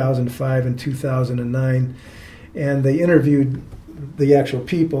 2005 and 2009. And they interviewed the actual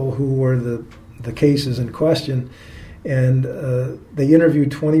people who were the cases in question. And they interviewed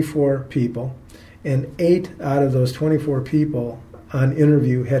 24 people. And 8 out of those 24 people on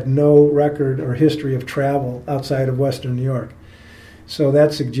interview had no record or history of travel outside of Western New York. So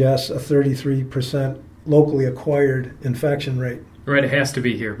that suggests a 33% locally acquired infection rate. Right, it has to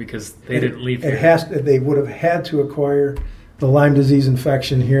be here because they didn't leave here. They would have had to acquire the Lyme disease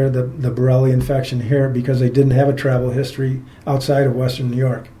infection here, the Borrelia infection here, because they didn't have a travel history outside of Western New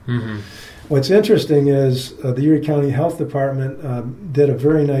York. Mm-hmm. What's interesting is the Erie County Health Department did a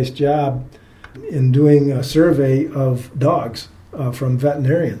very nice job in doing a survey of dogs from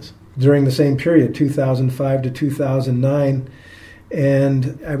veterinarians during the same period, 2005 to 2009.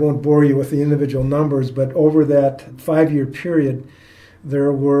 And I won't bore you with the individual numbers, but over that 5-year period,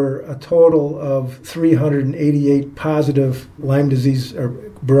 there were a total of 388 positive Lyme disease or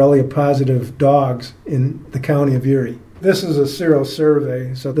Borrelia positive dogs in the county of Erie. This is a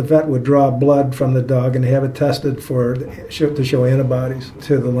serosurvey, so the vet would draw blood from the dog and have it tested to show antibodies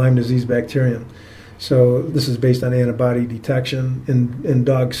to the Lyme disease bacterium. So this is based on antibody detection in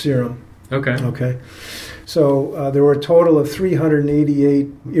dog serum. Okay. So there were a total of 388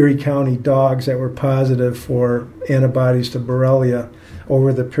 Erie County dogs that were positive for antibodies to Borrelia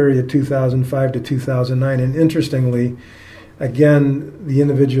over the period 2005 to 2009. And interestingly, again, the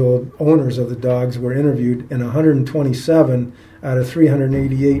individual owners of the dogs were interviewed, and 127 out of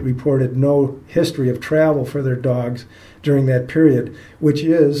 388 reported no history of travel for their dogs during that period, which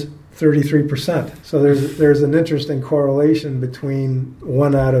is 33%. So there's an interesting correlation between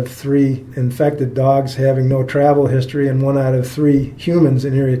 1 out of 3 infected dogs having no travel history and 1 out of 3 humans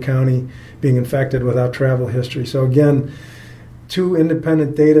in Erie County being infected without travel history. So again, 2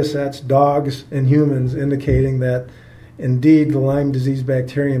 independent data sets, dogs and humans, indicating that indeed the Lyme disease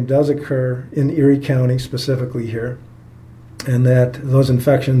bacterium does occur in Erie County, specifically here, and that those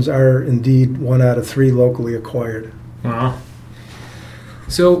infections are indeed 1 out of 3 locally acquired. Wow.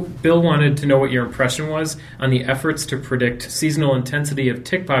 So Bill wanted to know what your impression was on the efforts to predict seasonal intensity of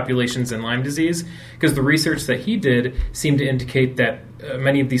tick populations in Lyme disease, because the research that he did seemed to indicate that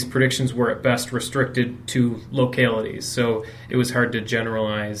many of these predictions were at best restricted to localities, so it was hard to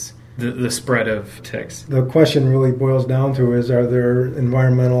generalize the spread of ticks. The question really boils down to is, are there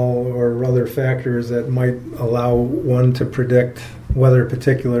environmental or other factors that might allow one to predict whether a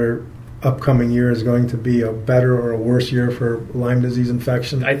particular upcoming year is going to be a better or a worse year for Lyme disease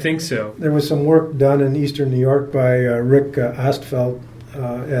infection? I think so. There was some work done in eastern New York by Rick Ostfeld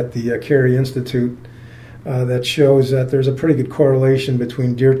at the Carey Institute that shows that there's a pretty good correlation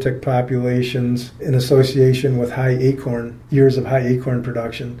between deer tick populations in association with years of high acorn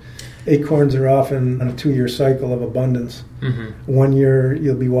production. Acorns are often on a 2-year cycle of abundance. Mm-hmm. 1 year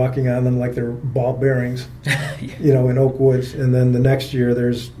you'll be walking on them like they're ball bearings, in oak woods, and then the next year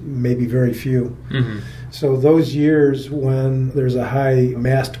there's maybe very few. Mm-hmm. So those years when there's a high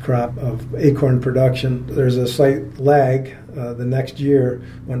mast crop of acorn production, there's a slight lag the next year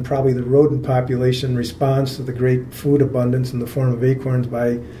when probably the rodent population responds to the great food abundance in the form of acorns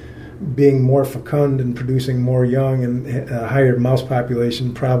by being more fecund and producing more young and a higher mouse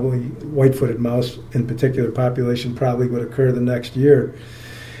population, probably white-footed mouse in particular population, probably would occur the next year.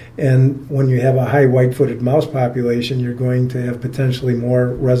 And when you have a high white-footed mouse population, you're going to have potentially more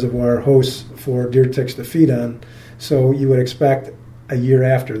reservoir hosts for deer ticks to feed on. So you would expect a year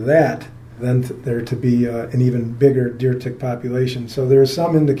after that then there to be an even bigger deer tick population. So there is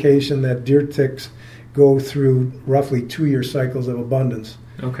some indication that deer ticks go through roughly 2-year cycles of abundance.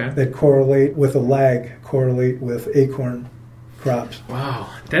 Okay. That correlate with a lag, correlate with acorn crops. Wow,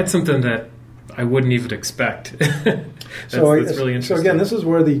 that's something that I wouldn't even expect. That's really interesting. So again, this is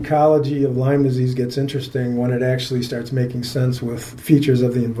where the ecology of Lyme disease gets interesting when it actually starts making sense with features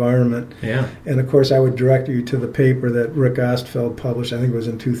of the environment. Yeah. And of course, I would direct you to the paper that Rick Ostfeld published. I think it was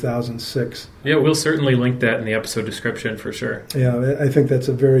in 2006. Yeah, we'll certainly link that in the episode description for sure. Yeah, I think that's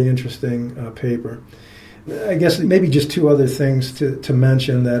a very interesting paper. I guess maybe just 2 other things to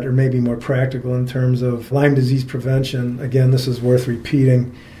mention that are maybe more practical in terms of Lyme disease prevention. Again, this is worth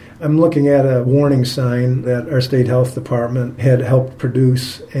repeating. I'm looking at a warning sign that our state health department had helped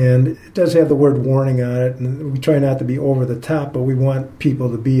produce, and it does have the word warning on it, and we try not to be over the top, but we want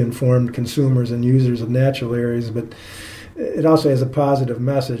people to be informed consumers and users of natural areas, but it also has a positive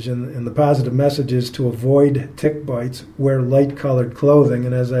message, and the positive message is to avoid tick bites, wear light-colored clothing,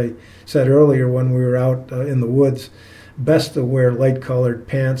 and as I said earlier when we were out in the woods, best to wear light-colored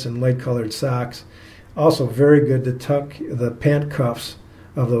pants and light-colored socks. Also very good to tuck the pant cuffs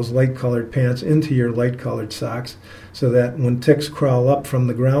of those light-colored pants into your light-colored socks so that when ticks crawl up from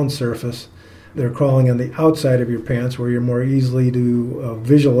the ground surface, they're crawling on the outside of your pants where you're more easily to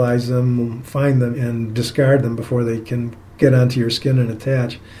visualize them, find them, and discard them before they can get onto your skin and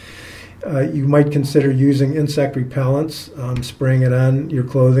attach. You might consider using insect repellents, spraying it on your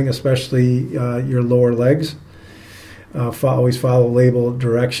clothing, especially your lower legs. Always follow label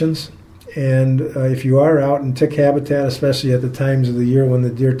directions. And if you are out in tick habitat, especially at the times of the year when the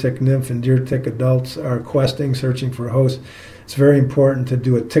deer tick nymph and deer tick adults are questing, searching for hosts, it's very important to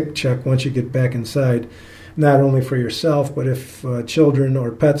do a tick check once you get back inside, not only for yourself, but if children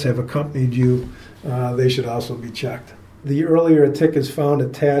or pets have accompanied you, they should also be checked. The earlier a tick is found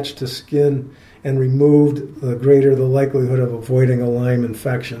attached to skin and removed, the greater the likelihood of avoiding a Lyme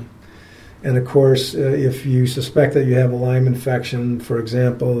infection. And of course, if you suspect that you have a Lyme infection, for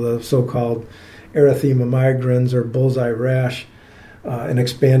example, the so-called erythema migrans or bullseye rash, an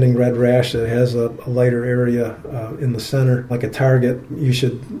expanding red rash that has a lighter area in the center, like a target, you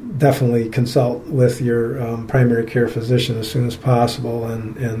should definitely consult with your primary care physician as soon as possible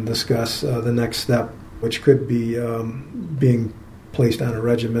and discuss the next step, which could be being placed on a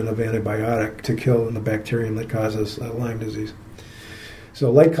regimen of antibiotic to kill the bacterium that causes Lyme disease. So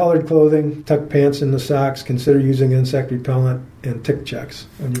light-colored clothing, tuck pants in the socks, consider using insect repellent, and tick checks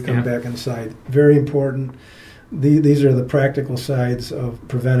when you come back inside. Very important. These are the practical sides of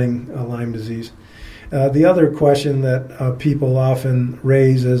preventing Lyme disease. The other question that people often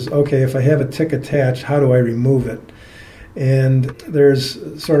raise is, okay, if I have a tick attached, how do I remove it? And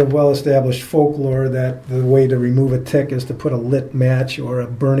there's sort of well-established folklore that the way to remove a tick is to put a lit match or a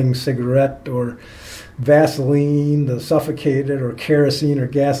burning cigarette or Vaseline to suffocate it, or kerosene or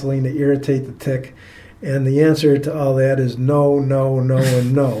gasoline to irritate the tick. And the answer to all that is no, no, no,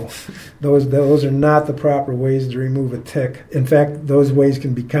 and no. Those are not the proper ways to remove a tick. In fact, those ways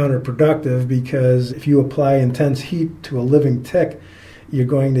can be counterproductive because if you apply intense heat to a living tick, you're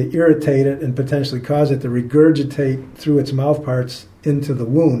going to irritate it and potentially cause it to regurgitate through its mouth parts into the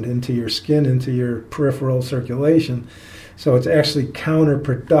wound, into your skin, into your peripheral circulation. So it's actually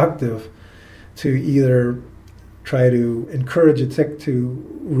counterproductive to either try to encourage a tick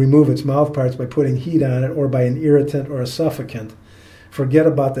to remove its mouth parts by putting heat on it or by an irritant or a suffocant. Forget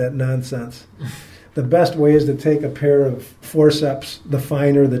about that nonsense. The best way is to take a pair of forceps, the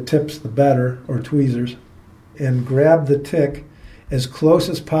finer the tips the better, or tweezers, and grab the tick as close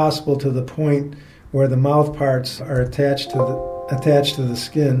as possible to the point where the mouth parts are attached to the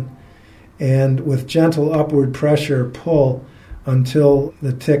skin, and with gentle upward pressure pull until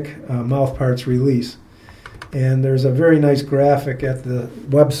the tick mouth parts release. And there's a very nice graphic at the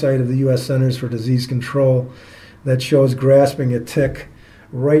website of the U.S. Centers for Disease Control that shows grasping a tick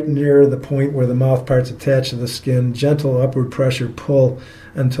right near the point where the mouth parts attach to the skin, gentle upward pressure pull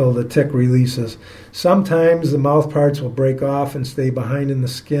until the tick releases. Sometimes the mouth parts will break off and stay behind in the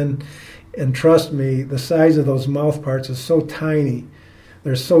skin. And trust me, the size of those mouth parts is so tiny,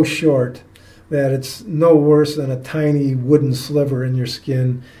 they're so short, that it's no worse than a tiny wooden sliver in your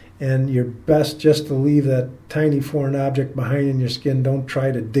skin. and you're best just to leave that tiny foreign object behind in your skin. Don't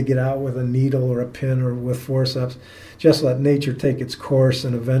try to dig it out with a needle or a pin or with forceps. Just let nature take its course,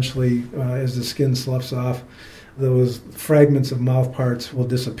 and eventually, as the skin sloughs off, those fragments of mouth parts will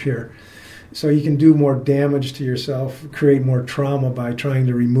disappear. So you can do more damage to yourself, create more trauma by trying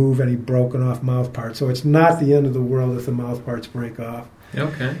to remove any broken off mouth parts. So it's not the end of the world if the mouth parts break off.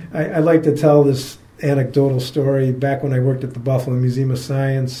 Okay. I like to tell this anecdotal story. Back when I worked at the Buffalo Museum of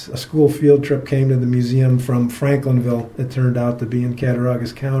Science, a school field trip came to the museum from Franklinville. It turned out to be in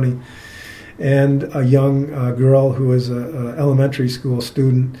Cattaraugus County. And a young girl who was an elementary school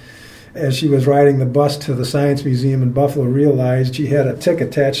student, as she was riding the bus to the Science Museum in Buffalo, realized she had a tick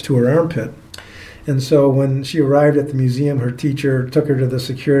attached to her armpit. And so when she arrived at the museum, her teacher took her to the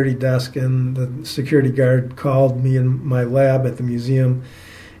security desk, and the security guard called me in my lab at the museum,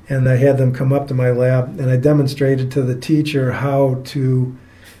 and I had them come up to my lab, and I demonstrated to the teacher how to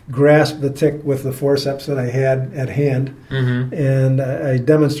grasp the tick with the forceps that I had at hand, and I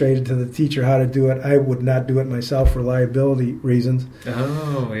demonstrated to the teacher how to do it. I would not do it myself for liability reasons.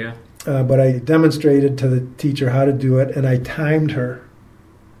 Oh, yeah. But I demonstrated to the teacher how to do it, and I timed her.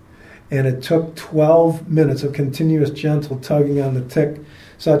 And it took 12 minutes of continuous gentle tugging on the tick,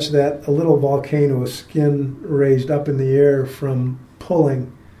 such that a little volcano of skin raised up in the air from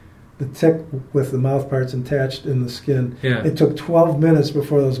pulling the tick with the mouth parts attached in the skin. Yeah. It took 12 minutes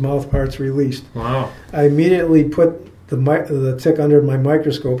before those mouth parts released. Wow. I immediately put the tick under my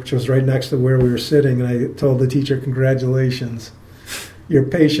microscope, which was right next to where we were sitting, and I told the teacher, "Congratulations. Your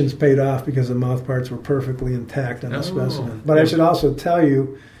patience paid off because the mouth parts were perfectly intact on the specimen." But I should also tell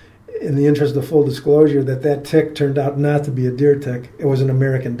you, in the interest of full disclosure, that tick turned out not to be a deer tick. It was an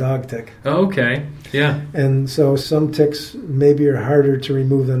American dog tick. Okay, yeah. And so some ticks maybe are harder to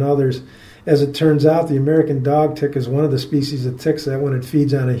remove than others. As it turns out, the American dog tick is one of the species of ticks that when it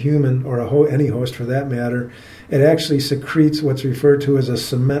feeds on a human, or any host for that matter, it actually secretes what's referred to as a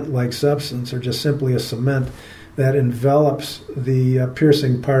cement-like substance, or just simply a cement, that envelops the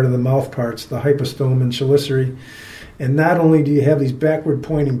piercing part of the mouth parts, the hypostome and chelicerae. And not only do you have these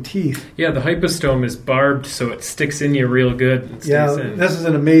backward-pointing teeth. Yeah, the hypostome is barbed, so it sticks in you real good and stays in. This is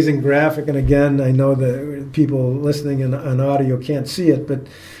an amazing graphic. And again, I know that people listening on audio can't see it, but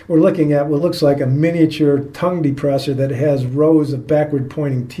we're looking at what looks like a miniature tongue depressor that has rows of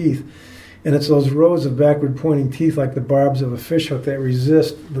backward-pointing teeth. And it's those rows of backward-pointing teeth, like the barbs of a fishhook, that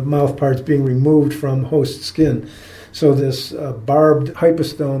resist the mouth parts being removed from host skin. So this barbed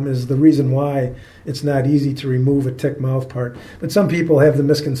hypostome is the reason why it's not easy to remove a tick mouth part. But some people have the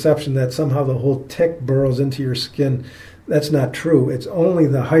misconception that somehow the whole tick burrows into your skin. That's not true. It's only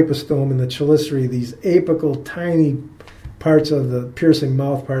the hypostome and the chelicerae, these apical, tiny parts of the piercing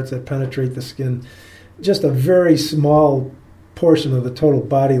mouth parts that penetrate the skin. Just a very small portion of the total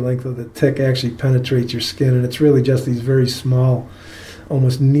body length of the tick actually penetrates your skin, and it's really just these very small,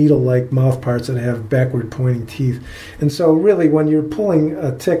 almost needle-like mouth parts that have backward-pointing teeth. And so really, when you're pulling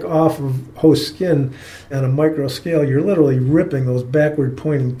a tick off of host skin on a micro scale, you're literally ripping those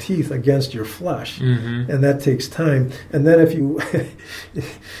backward-pointing teeth against your flesh, and that takes time. And then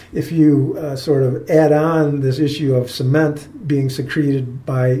if you sort of add on this issue of cement being secreted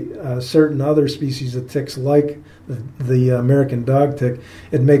by certain other species of ticks, like the American dog tick,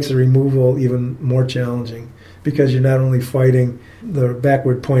 it makes the removal even more challenging, because you're not only fighting the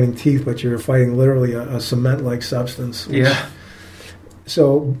backward-pointing teeth, but you're fighting literally a cement-like substance.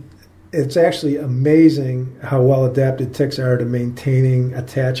 So it's actually amazing how well-adapted ticks are to maintaining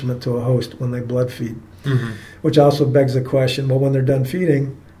attachment to a host when they blood feed, which also begs the question, well, when they're done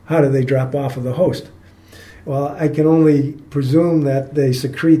feeding, how do they drop off of the host? Well, I can only presume that they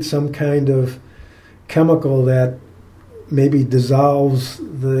secrete some kind of chemical that maybe dissolves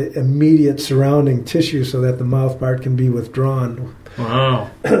the immediate surrounding tissue so that the mouth part can be withdrawn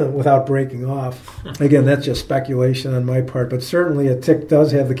without breaking off. Again, that's just speculation on my part, but certainly a tick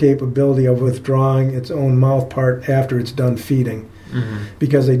does have the capability of withdrawing its own mouth part after it's done feeding,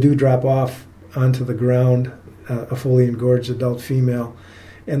 because they do drop off onto the ground, a fully engorged adult female,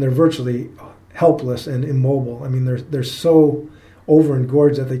 and they're virtually helpless and immobile. I mean, they're so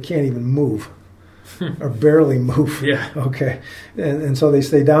over-engorged that they can't even move. Or barely move. Okay. And so they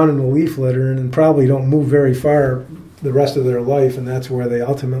stay down in the leaf litter and probably don't move very far the rest of their life, and that's where they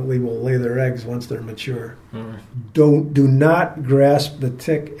ultimately will lay their eggs once they're mature. Do not grasp the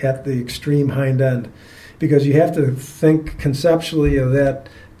tick at the extreme hind end, because you have to think conceptually of that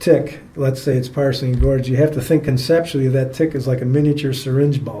tick. Let's say it's partially engorged. You have to think conceptually of that tick as like a miniature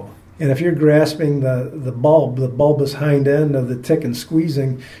syringe bulb. And if you're grasping the bulbous hind end of the tick and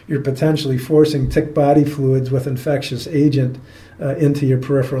squeezing, you're potentially forcing tick body fluids with infectious agent into your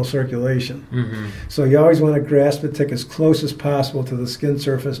peripheral circulation. Mm-hmm. So you always want to grasp the tick as close as possible to the skin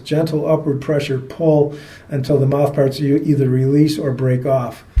surface, gentle upward pressure pull until the mouth parts either release or break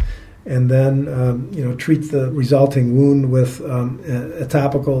off. And then treat the resulting wound with a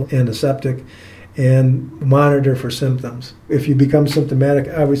topical antiseptic and monitor for symptoms. If you become symptomatic,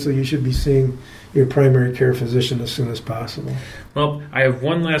 obviously you should be seeing your primary care physician as soon as possible. Well, I have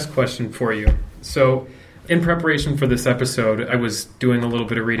one last question for you. So in preparation for this episode, I was doing a little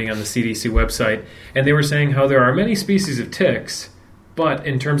bit of reading on the CDC website, and they were saying how there are many species of ticks, but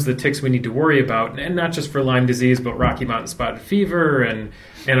in terms of the ticks we need to worry about, and not just for Lyme disease, but Rocky Mountain spotted fever and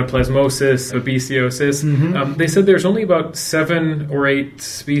anaplasmosis, babesiosis, they said there's only about 7 or 8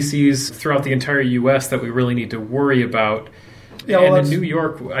 species throughout the entire U.S. that we really need to worry about. Yeah, well, and in New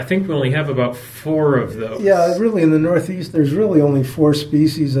York, I think we only have about 4 of those. Yeah, really, in the Northeast, there's really only 4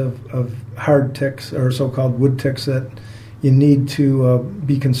 species of hard ticks, or so-called wood ticks, that you need to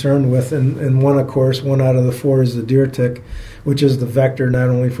be concerned with. And one, of course, one out of the 4 is the deer tick, which is the vector not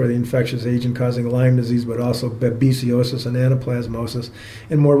only for the infectious agent causing Lyme disease, but also babesiosis and anaplasmosis.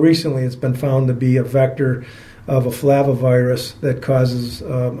 And more recently, it's been found to be a vector of a flavivirus that causes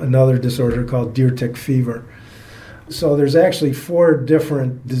another disorder called deer tick fever. So there's actually 4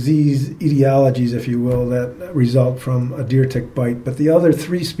 different disease etiologies, if you will, that result from a deer tick bite. But the other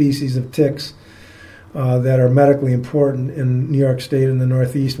 3 species of ticks that are medically important in New York State and the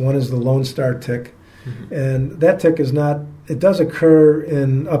Northeast, one is the Lone Star tick. Mm-hmm. And that tick it does occur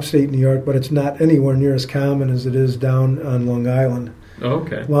in upstate New York, but it's not anywhere near as common as it is down on Long Island. Oh,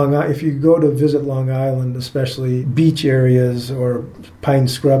 okay. If you go to visit Long Island, especially beach areas or pine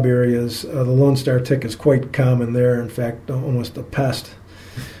scrub areas, the Lone Star tick is quite common there. In fact, almost a pest.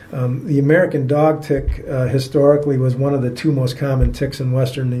 The American dog tick historically was one of the 2 most common ticks in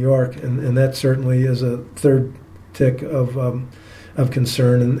western New York, and that certainly is a 3rd tick of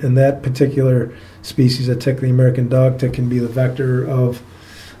concern. And that particular species of tick, the American dog tick, can be the vector of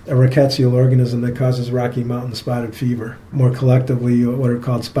a rickettsial organism that causes Rocky Mountain spotted fever. More collectively, what are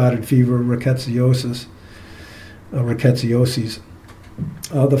called spotted fever, rickettsiosis. The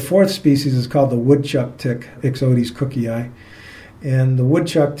 4th species is called the woodchuck tick, Ixodes cookii. And the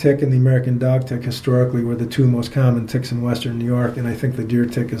woodchuck tick and the American dog tick historically were the 2 most common ticks in western New York, and I think the deer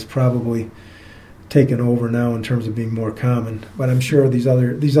tick is probably taken over now in terms of being more common. But I'm sure these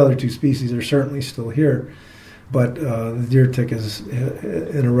other 2 species are certainly still here. But the deer tick is,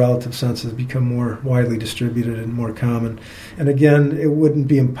 in a relative sense, has become more widely distributed and more common. And again, it wouldn't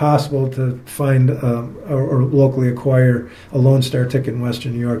be impossible to find or locally acquire a Lone Star tick in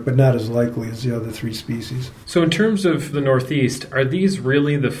western New York, but not as likely as the other 3 species. So in terms of the Northeast, are these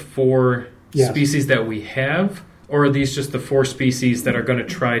really the 4 species that we have? Or are these just the 4 species that are going to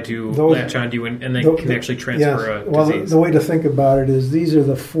try to latch onto you and they can actually transfer a disease? The way to think about it is these are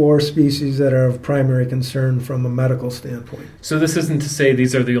the 4 species that are of primary concern from a medical standpoint. So this isn't to say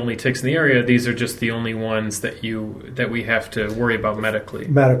these are the only ticks in the area. These are just the only ones that we have to worry about medically.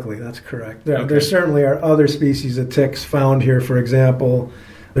 Medically, that's correct. There certainly are other species of ticks found here. For example,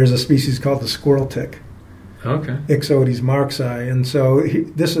 there's a species called the squirrel tick. Okay. Ixodes marxi. And so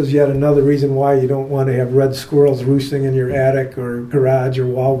this is yet another reason why you don't want to have red squirrels roosting in your attic or garage or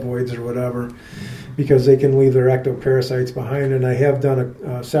wall voids or whatever, because they can leave their ectoparasites behind. And I have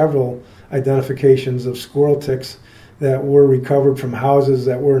done several identifications of squirrel ticks that were recovered from houses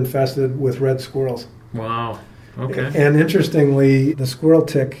that were infested with red squirrels. Wow. Okay. And interestingly, the squirrel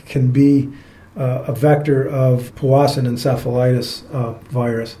tick can be a vector of Powassan encephalitis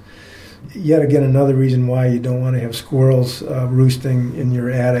virus. Yet again, another reason why you don't want to have squirrels roosting in your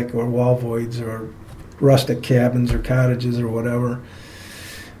attic or wall voids or rustic cabins or cottages or whatever.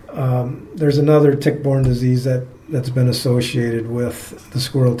 There's another tick-borne disease that's been associated with the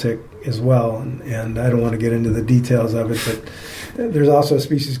squirrel tick as well, and I don't want to get into the details of it, but there's also a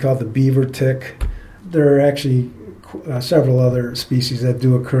species called the beaver tick. There are actually several other species that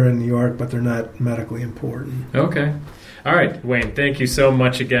do occur in New York, but they're not medically important. Okay. All right, Wayne, thank you so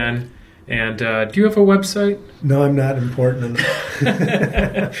much again. And do you have a website? No, I'm not important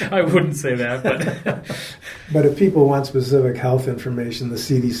enough. I wouldn't say that, but but if people want specific health information, the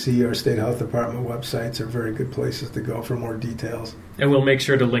CDC or State Health Department websites are very good places to go for more details. And we'll make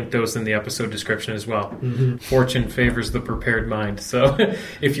sure to link those in the episode description as well. Mm-hmm. Fortune favors the prepared mind. So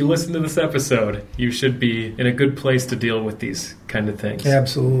if you listen to this episode, you should be in a good place to deal with these kind of things.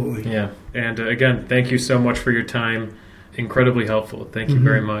 Absolutely. Yeah. And again, thank you so much for your time. Incredibly helpful. Thank you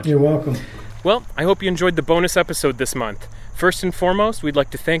very much. You're welcome. Well, I hope you enjoyed the bonus episode this month. First and foremost, we'd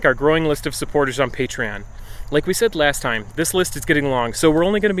like to thank our growing list of supporters on Patreon. Like we said last time, this list is getting long, so we're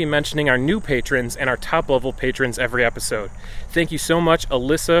only going to be mentioning our new patrons and our top-level patrons every episode. Thank you so much,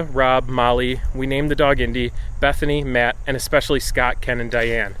 Alyssa, Rob, Molly, we named the dog Indy, Bethany, Matt, and especially Scott, Ken, and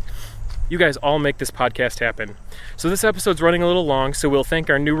Diane. You guys all make this podcast happen. So this episode's running a little long, so we'll thank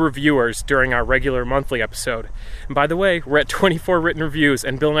our new reviewers during our regular monthly episode. And by the way, we're at 24 written reviews,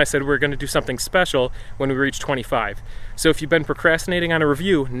 and Bill and I said we were going to do something special when we reach 25. So if you've been procrastinating on a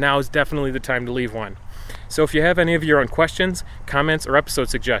review, now is definitely the time to leave one. So if you have any of your own questions, comments, or episode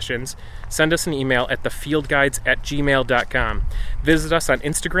suggestions, send us an email at thefieldguides@gmail.com. Visit us on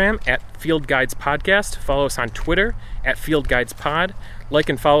Instagram at FieldGuidesPodcast, follow us on Twitter at FieldGuidesPod, like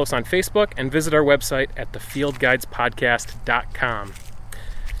and follow us on Facebook, and visit our website at thefieldguidespodcast.com.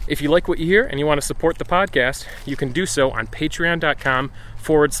 If you like what you hear and you want to support the podcast, you can do so on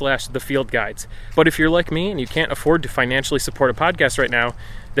patreon.com/thefieldguides. But if you're like me and you can't afford to financially support a podcast right now,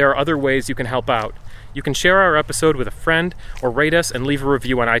 there are other ways you can help out. You can share our episode with a friend or rate us and leave a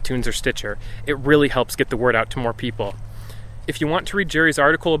review on iTunes or Stitcher. It really helps get the word out to more people. If you want to read Jerry's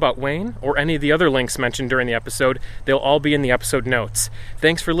article about Wayne or any of the other links mentioned during the episode, they'll all be in the episode notes.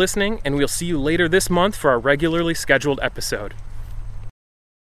 Thanks for listening, and we'll see you later this month for our regularly scheduled episode.